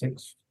like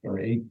 6 or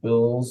 8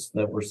 bills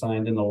that were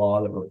signed into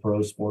law that were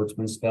pro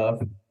sportsman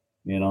stuff,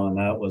 and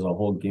that was a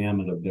whole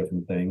gamut of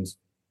different things.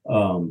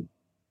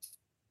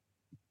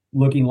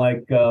 Looking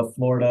like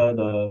Florida,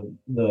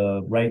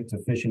 the right to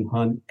fish and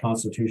hunt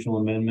constitutional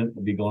amendment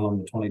will be going on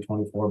the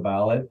 2024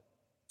 ballot.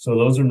 So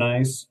those are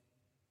nice.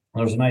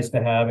 Those are nice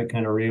to have. It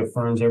kind of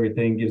reaffirms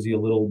everything, gives you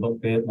a little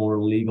bit more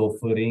legal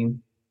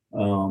footing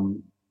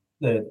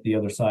that the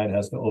other side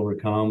has to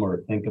overcome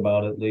or think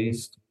about, at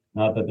least.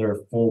 Not that they're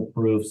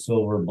foolproof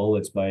silver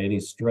bullets by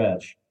any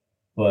stretch,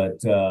 but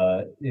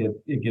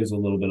it gives a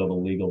little bit of a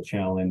legal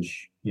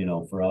challenge,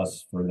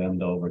 for them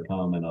to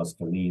overcome and us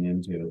to lean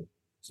into.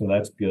 So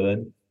that's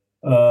good.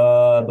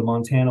 The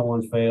Montana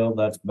one failed.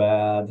 That's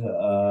bad.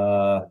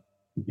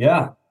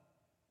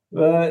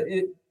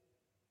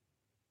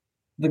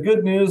 The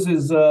good news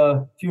is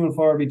few and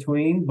far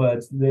between,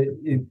 but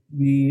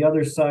the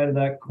other side of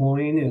that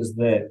coin is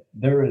that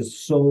there is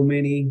so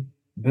many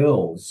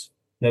bills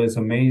that it's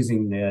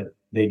amazing that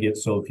they get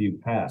so few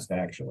passed,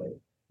 actually.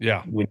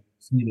 Yeah. When you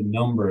see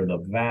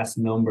the vast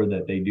number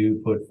that they do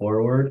put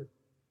forward,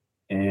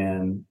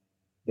 and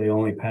they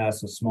only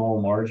pass a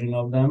small margin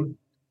of them,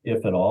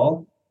 if at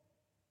all,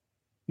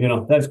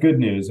 that's good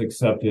news,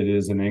 except it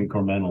is an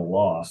incremental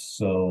loss.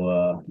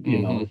 So,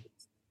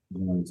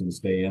 to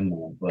stay in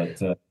there.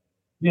 But,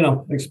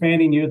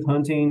 expanding youth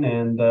hunting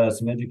and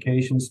some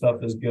education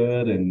stuff is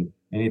good, and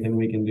anything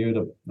we can do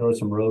to throw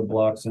some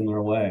roadblocks in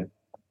their way.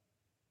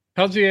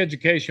 How's the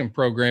education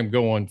program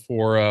going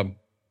for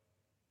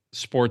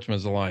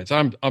Sportsman's Alliance?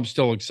 I'm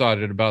still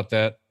excited about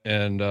that.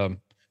 And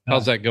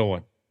how's that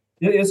going?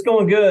 It's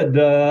going good.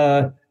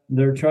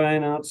 They're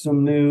trying out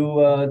some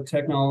new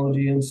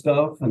technology and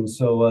stuff, and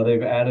so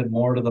they've added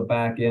more to the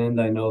back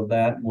end. I know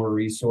that, more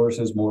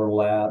resources, more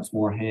labs,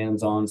 more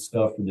hands-on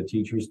stuff for the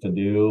teachers to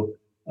do,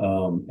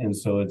 and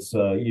so it's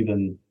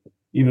even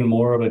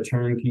more of a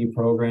turnkey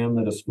program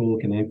that a school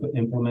can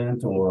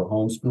implement or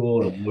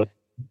homeschool,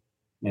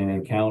 and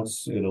it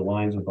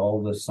aligns with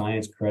all the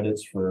science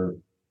credits for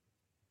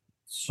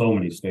so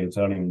many states.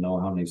 I don't even know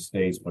how many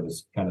states, but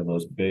it's kind of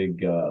those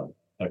big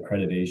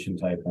accreditation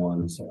type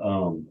ones.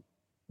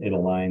 It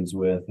aligns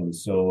with, and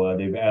so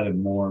they've added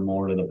more and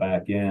more to the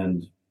back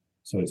end,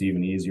 so it's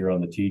even easier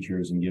on the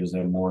teachers and gives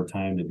them more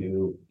time to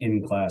do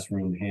in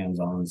classroom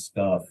hands-on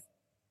stuff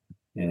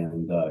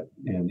and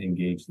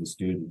engage the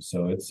students.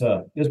 So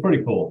it's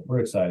pretty cool.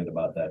 We're excited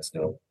about that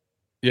still.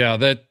 Yeah,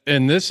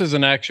 and this is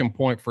an action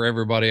point for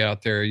everybody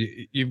out there.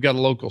 You've got a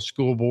local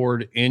school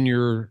board in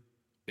your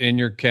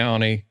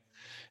county,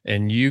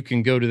 and you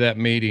can go to that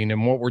meeting.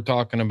 And what we're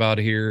talking about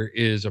here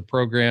is a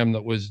program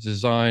that was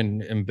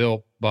designed and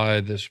built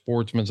by the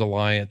Sportsman's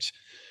Alliance.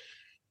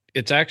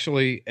 It's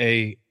actually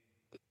a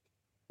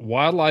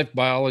wildlife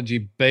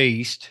biology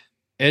based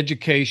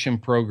education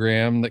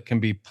program that can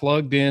be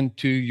plugged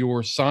into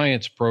your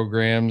science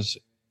programs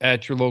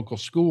at your local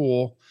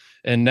school.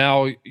 And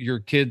now your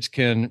kids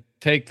can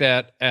take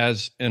that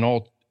as an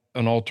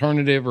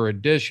alternative or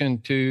addition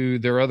to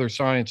their other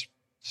science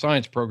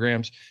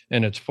programs,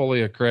 and it's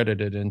fully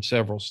accredited in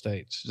several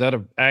states. Is that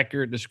an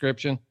accurate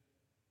description?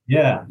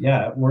 Yeah.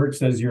 It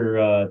works as your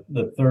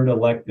the third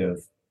elective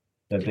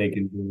that they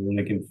can do, and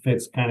it can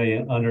fits kind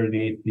of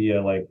underneath the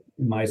like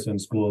my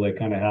son's school. They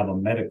kind of have a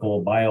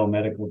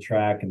biomedical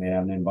track, and they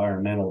have an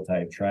environmental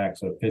type track,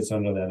 so it fits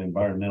under that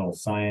environmental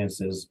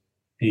sciences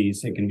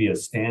piece. It can be a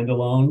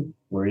standalone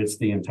where it's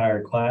the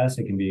entire class.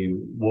 It can be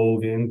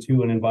woven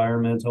into an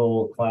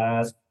environmental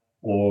class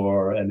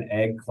or an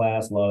egg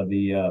class. A lot of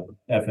the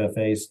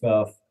FFA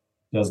stuff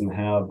doesn't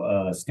have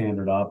a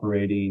standard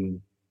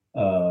operating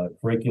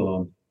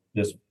curriculum.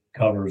 This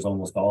covers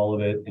almost all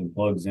of it and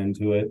plugs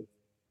into it.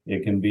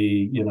 It can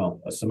be,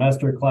 a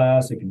semester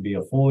class. It can be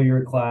a full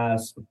year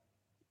class.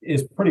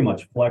 It's pretty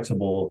much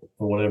flexible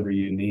for whatever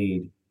you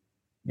need.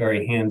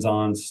 Very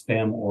hands-on,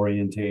 STEM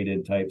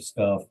orientated type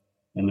stuff.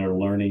 And they're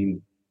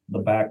learning the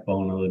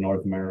backbone of the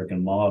North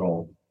American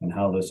model and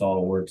how this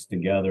all works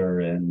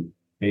together, and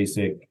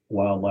basic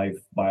wildlife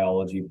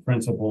biology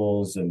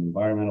principles and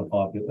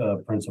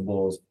environmental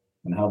principles,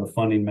 and how the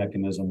funding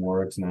mechanism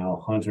works, and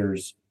how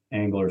hunters,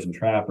 anglers, and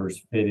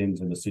trappers fit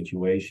into the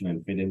situation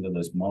and fit into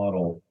this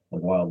model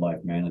of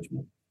wildlife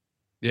management.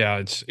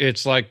 Yeah,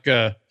 it's like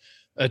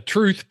a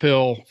truth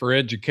pill for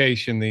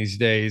education these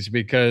days,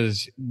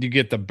 because you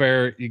get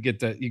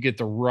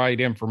the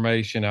right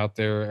information out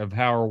there of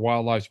how our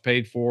wildlife's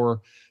paid for,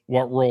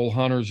 what role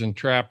hunters and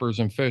trappers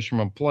and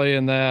fishermen play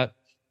in that,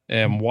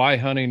 and why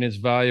hunting is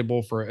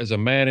valuable as a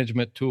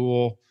management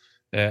tool.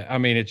 I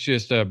mean,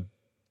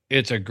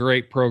 it's a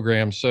great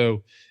program.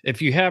 So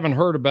if you haven't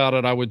heard about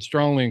it, I would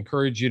strongly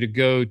encourage you to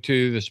go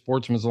to the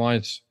Sportsman's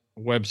Alliance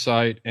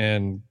website,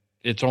 and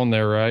it's on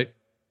there, right?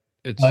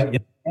 It's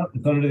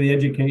It's under the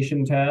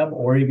education tab,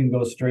 or you can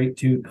go straight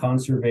to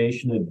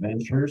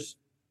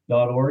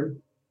conservationadventures.org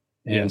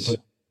and yes. put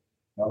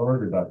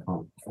 .org or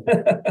 .com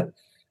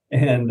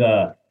and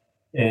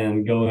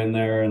go in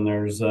there, and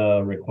there's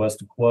a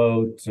request a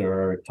quote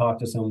or talk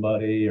to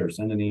somebody or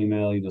send an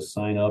email. You just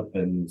sign up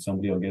and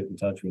somebody will get in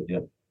touch with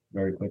you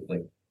very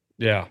quickly.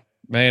 Yeah,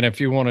 man, if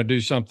you want to do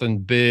something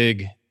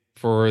big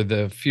for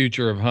the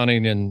future of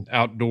hunting and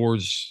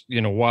outdoors,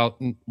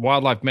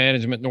 wildlife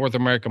management, North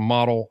American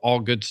model, all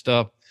good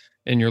stuff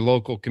in your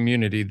local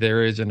community.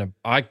 There is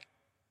I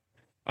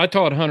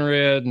taught hunter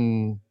ed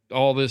and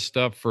all this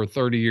stuff for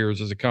 30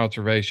 years as a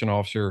conservation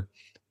officer.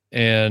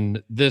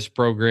 And this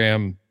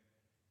program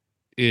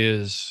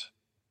is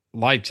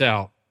lights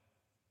out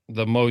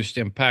the most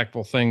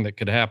impactful thing that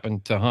could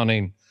happen to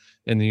hunting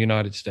in the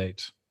United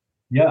States.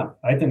 Yeah,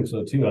 I think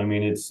so too. I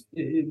mean,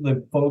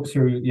 the folks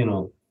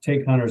who,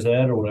 take hunter's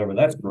ed or whatever,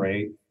 that's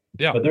great.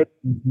 Yeah. But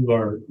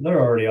they're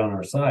already on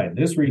our side.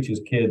 This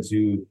reaches kids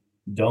who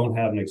don't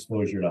have an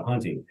exposure to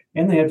hunting,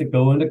 and they have to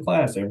go into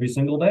class every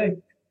single day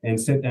and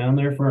sit down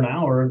there for an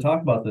hour and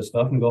talk about this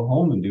stuff and go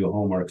home and do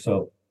homework.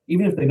 So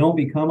even if they don't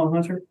become a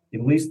hunter,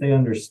 at least they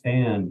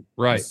understand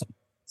right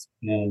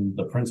and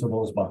the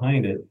principles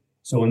behind it.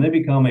 So when they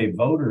become a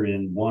voter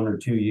in 1 or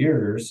 2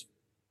 years,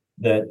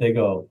 that they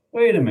go,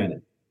 wait a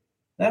minute,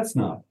 that's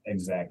not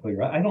exactly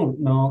right. I don't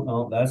know.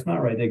 No, that's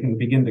not right. They can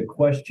begin to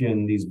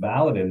question these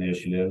ballot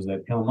initiatives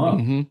that come up.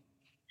 Mm-hmm.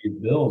 These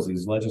bills,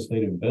 these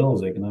legislative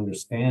bills, they can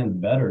understand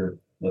better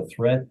the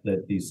threat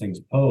that these things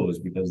pose,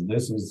 because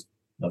this is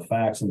the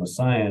facts and the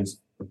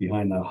science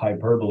behind the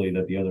hyperbole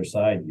that the other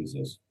side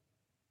uses.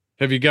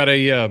 Have you got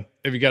a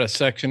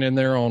section in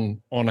there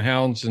on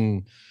hounds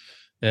and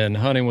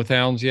hunting with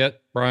hounds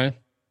yet, Brian?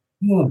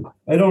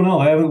 I don't know.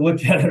 I haven't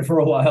looked at it for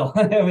a while.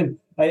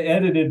 I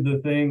edited the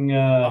thing.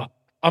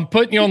 I'm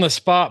putting you on the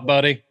spot,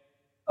 buddy.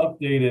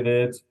 Updated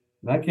it.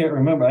 I can't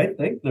remember. I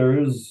think there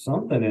is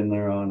something in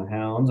there on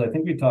hounds. I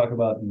think we talk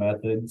about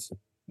methods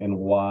and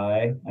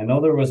why. I know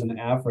there was an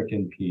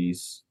African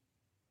piece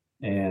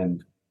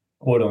and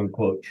quote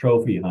unquote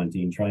trophy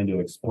hunting, trying to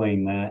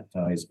explain that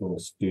to high school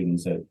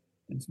students that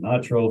it's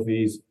not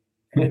trophies.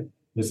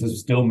 This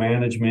is still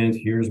management.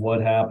 Here's what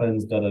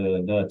happens,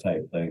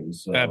 type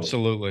things. So,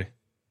 absolutely.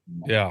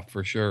 Yeah,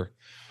 for sure.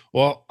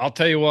 Well, I'll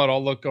tell you what,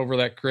 I'll look over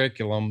that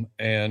curriculum,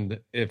 and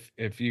if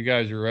you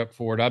guys are up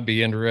for it, I'd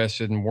be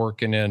interested in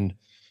working that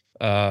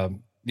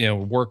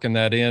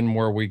in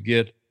where we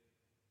get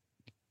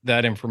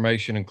that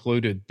information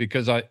included,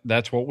 because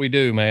that's what we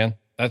do, man.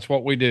 That's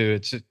what we do.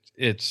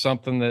 It's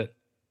something that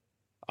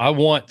I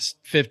want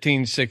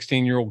 15,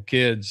 16-year-old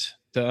kids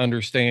to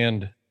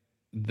understand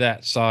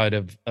that side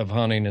of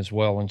hunting as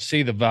well, and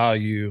see the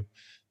value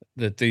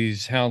that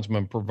these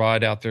houndsmen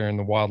provide out there in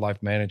the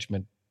wildlife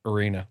management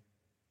arena.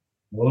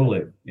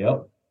 Totally.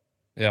 Yep.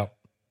 Yeah.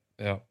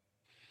 All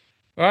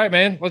right,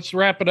 man, let's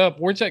wrap it up.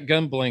 Where's that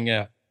gun bling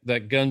at?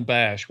 That gun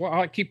bash? Well,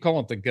 I keep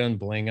calling it the gun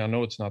bling. I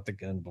know it's not the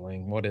gun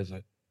bling. What is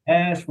it?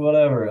 Ash,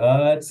 whatever.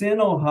 It's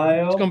in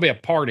Ohio. It's going to be a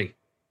party.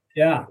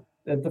 Yeah.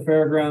 At the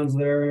fairgrounds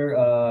there.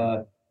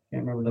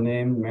 Can't remember the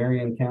name.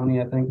 Marion County,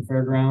 I think,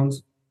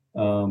 fairgrounds.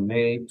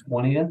 May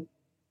 20th.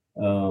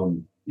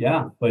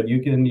 Yeah, but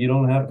you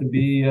don't have to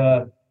be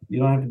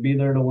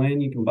there to win.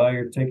 You can buy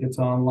your tickets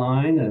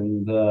online,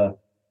 and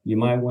you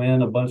might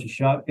win a bunch of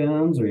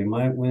shotguns, or you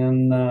might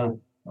win a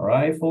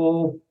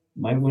rifle,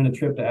 might win a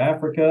trip to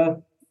Africa.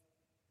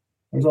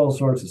 There's all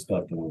sorts of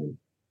stuff to win.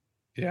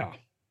 Yeah.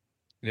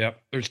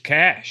 Yep. There's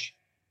cash.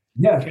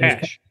 Yeah.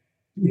 Cash.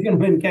 You can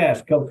win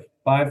cash. $5,000,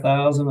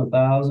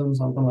 $1,000,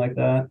 something like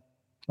that.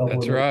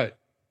 That's right.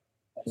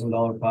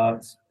 $1,000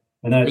 pots.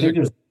 And I think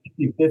there's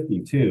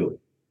 50-50 too,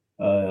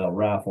 a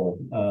raffle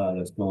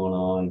that's going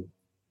on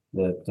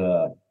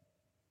that,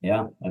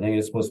 yeah, I think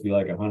it's supposed to be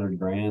like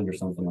 $100,000 or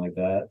something like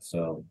that.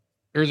 So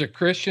there's a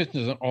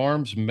Christian's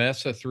Arms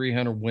Mesa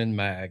 300 Win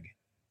Mag.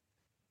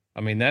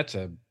 I mean, that's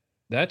a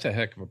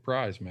heck of a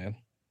prize, man.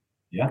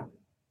 Yeah.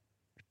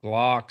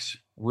 Glocks,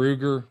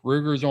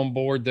 Ruger's on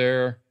board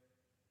there.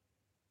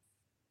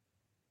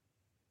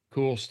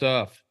 Cool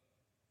stuff.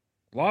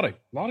 A lot of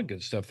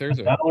good stuff. There's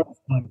a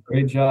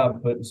great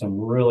job putting some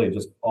really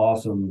just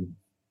awesome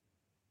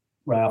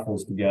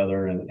raffles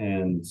together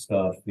and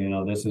stuff.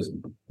 This is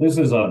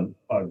a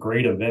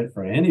great event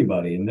for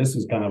anybody, and this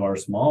is kind of our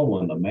small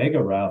one. The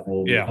mega raffle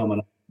will be coming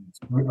up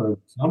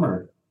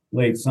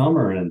late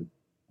summer, and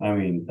I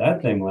mean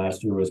that thing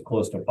last year was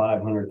close to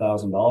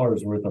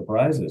 $500,000 worth of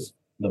prizes.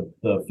 The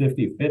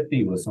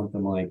 50-50 was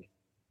something like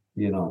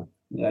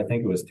I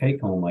think it was take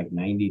home like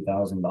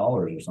 $90,000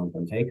 or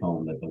something take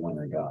home that the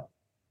winner got.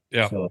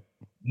 Yeah. So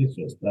it's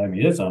just, I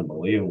mean, it's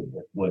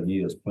unbelievable what he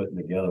is putting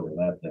together with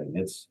that thing.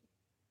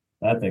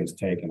 That thing's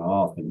taken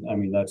off. And I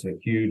mean, that's a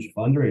huge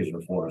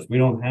fundraiser for us. We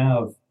don't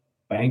have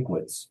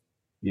banquets,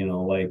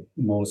 like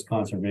most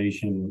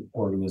conservation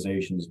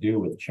organizations do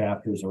with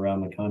chapters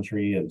around the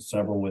country and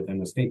several within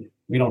the state.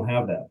 We don't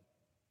have that.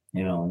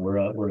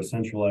 We're a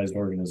centralized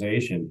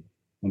organization.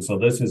 And so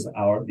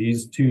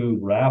these two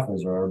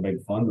raffles are our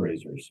big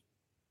fundraisers,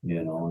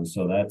 and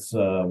so that's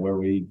where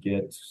we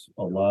get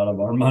a lot of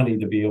our money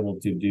to be able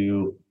to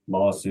do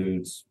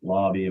lawsuits,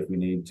 lobby if we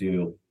need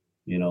to,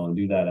 and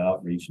do that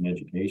outreach and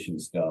education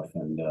stuff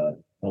and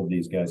hold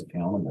these guys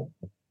accountable.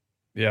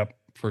 Yep,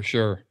 for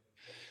sure.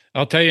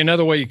 I'll tell you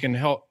another way you can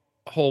help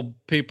hold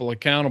people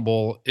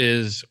accountable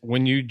is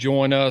when you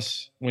join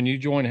us, when you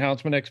join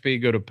Houndsman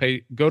XP,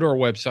 go to our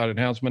website at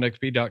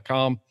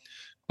houndsmanxp.com,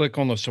 click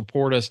on the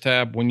support us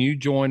tab. When you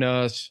join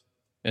us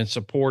and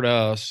support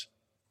us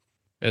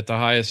at the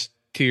highest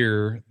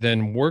tier,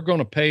 then we're going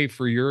to pay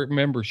for your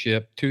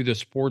membership to the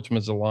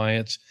Sportsman's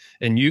Alliance,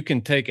 and you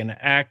can take an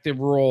active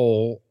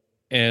role.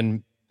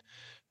 And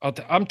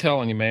I'm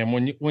telling you, man,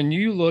 when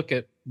you look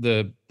at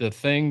the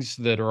things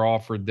that are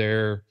offered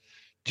there,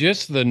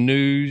 just the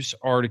news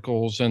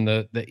articles and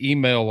the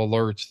email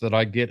alerts that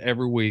I get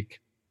every week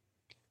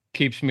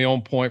keeps me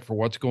on point for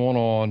what's going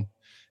on,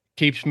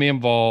 keeps me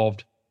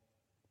involved.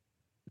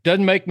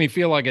 Doesn't make me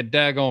feel like a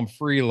daggone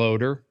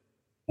freeloader.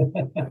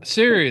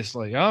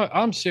 Seriously,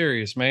 I'm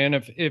serious, man.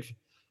 If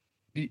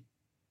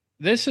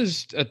this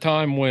is a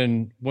time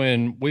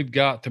when we've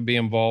got to be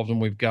involved and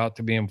we've got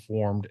to be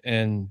informed,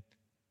 and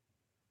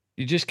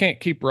you just can't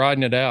keep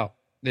riding it out.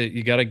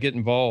 You got to get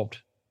involved.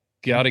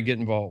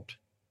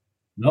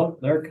 Nope,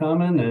 they're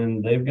coming,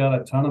 and they've got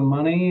a ton of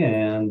money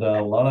and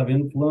a lot of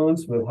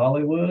influence with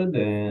Hollywood,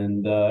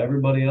 and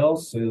everybody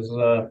else is,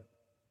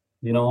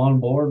 on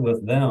board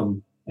with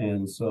them.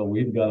 And so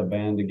we've got to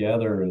band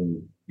together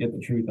and get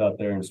the truth out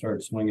there and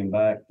start swinging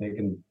back,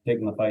 taking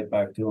the fight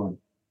back to them.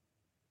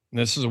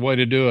 This is a way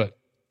to do it.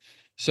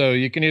 So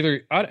you can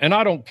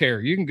I don't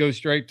care. You can go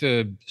straight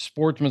to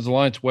Sportsman's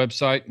Alliance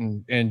website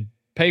and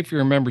pay for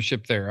your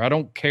membership there. I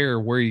don't care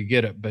where you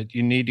get it, but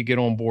you need to get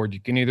on board.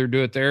 You can either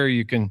do it there, or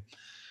you can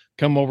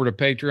come over to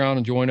Patreon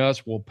and join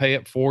us. We'll pay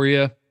it for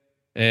you.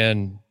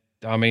 And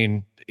I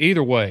mean,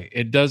 either way,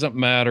 it doesn't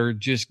matter.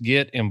 Just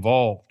get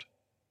involved.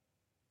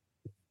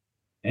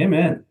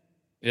 Amen.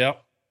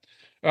 Yep.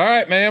 All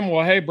right, man.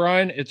 Well, hey,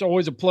 Brian, it's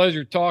always a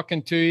pleasure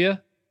talking to you.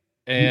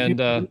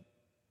 And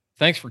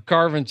thanks for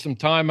carving some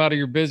time out of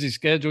your busy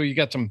schedule. You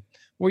got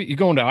you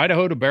going to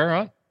Idaho to bear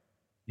hunt?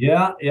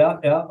 Yeah.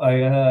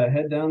 I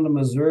head down to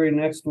Missouri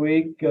next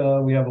week.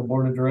 We have a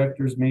board of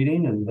directors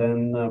meeting, and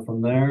then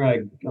from there,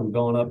 I'm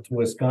going up to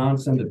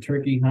Wisconsin to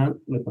turkey hunt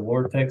with the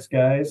Vortex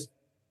guys,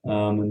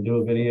 and do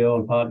a video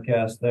and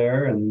podcast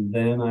there. And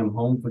then I'm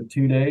home for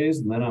 2 days,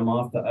 and then I'm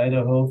off to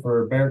Idaho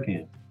for bear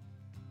camp.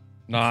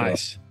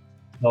 Nice.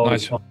 So,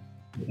 nice. With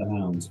the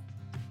hounds.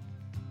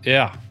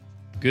 Yeah.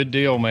 Good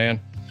deal, man.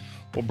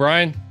 Well,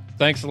 Brian,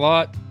 thanks a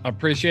lot. I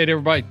appreciate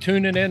everybody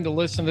tuning in to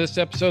listen to this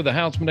episode of the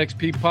Houndsman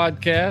XP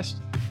podcast.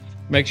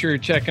 Make sure you're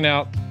checking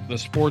out the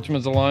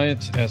Sportsman's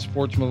Alliance at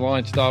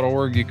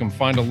sportsmanalliance.org. You can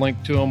find a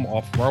link to them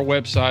off of our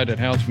website at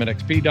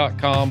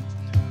houndsmanxp.com.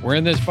 We're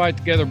in this fight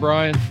together,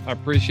 Brian. I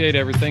appreciate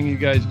everything you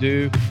guys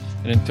do.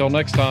 And until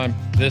next time,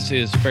 this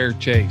is Fair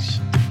Chase.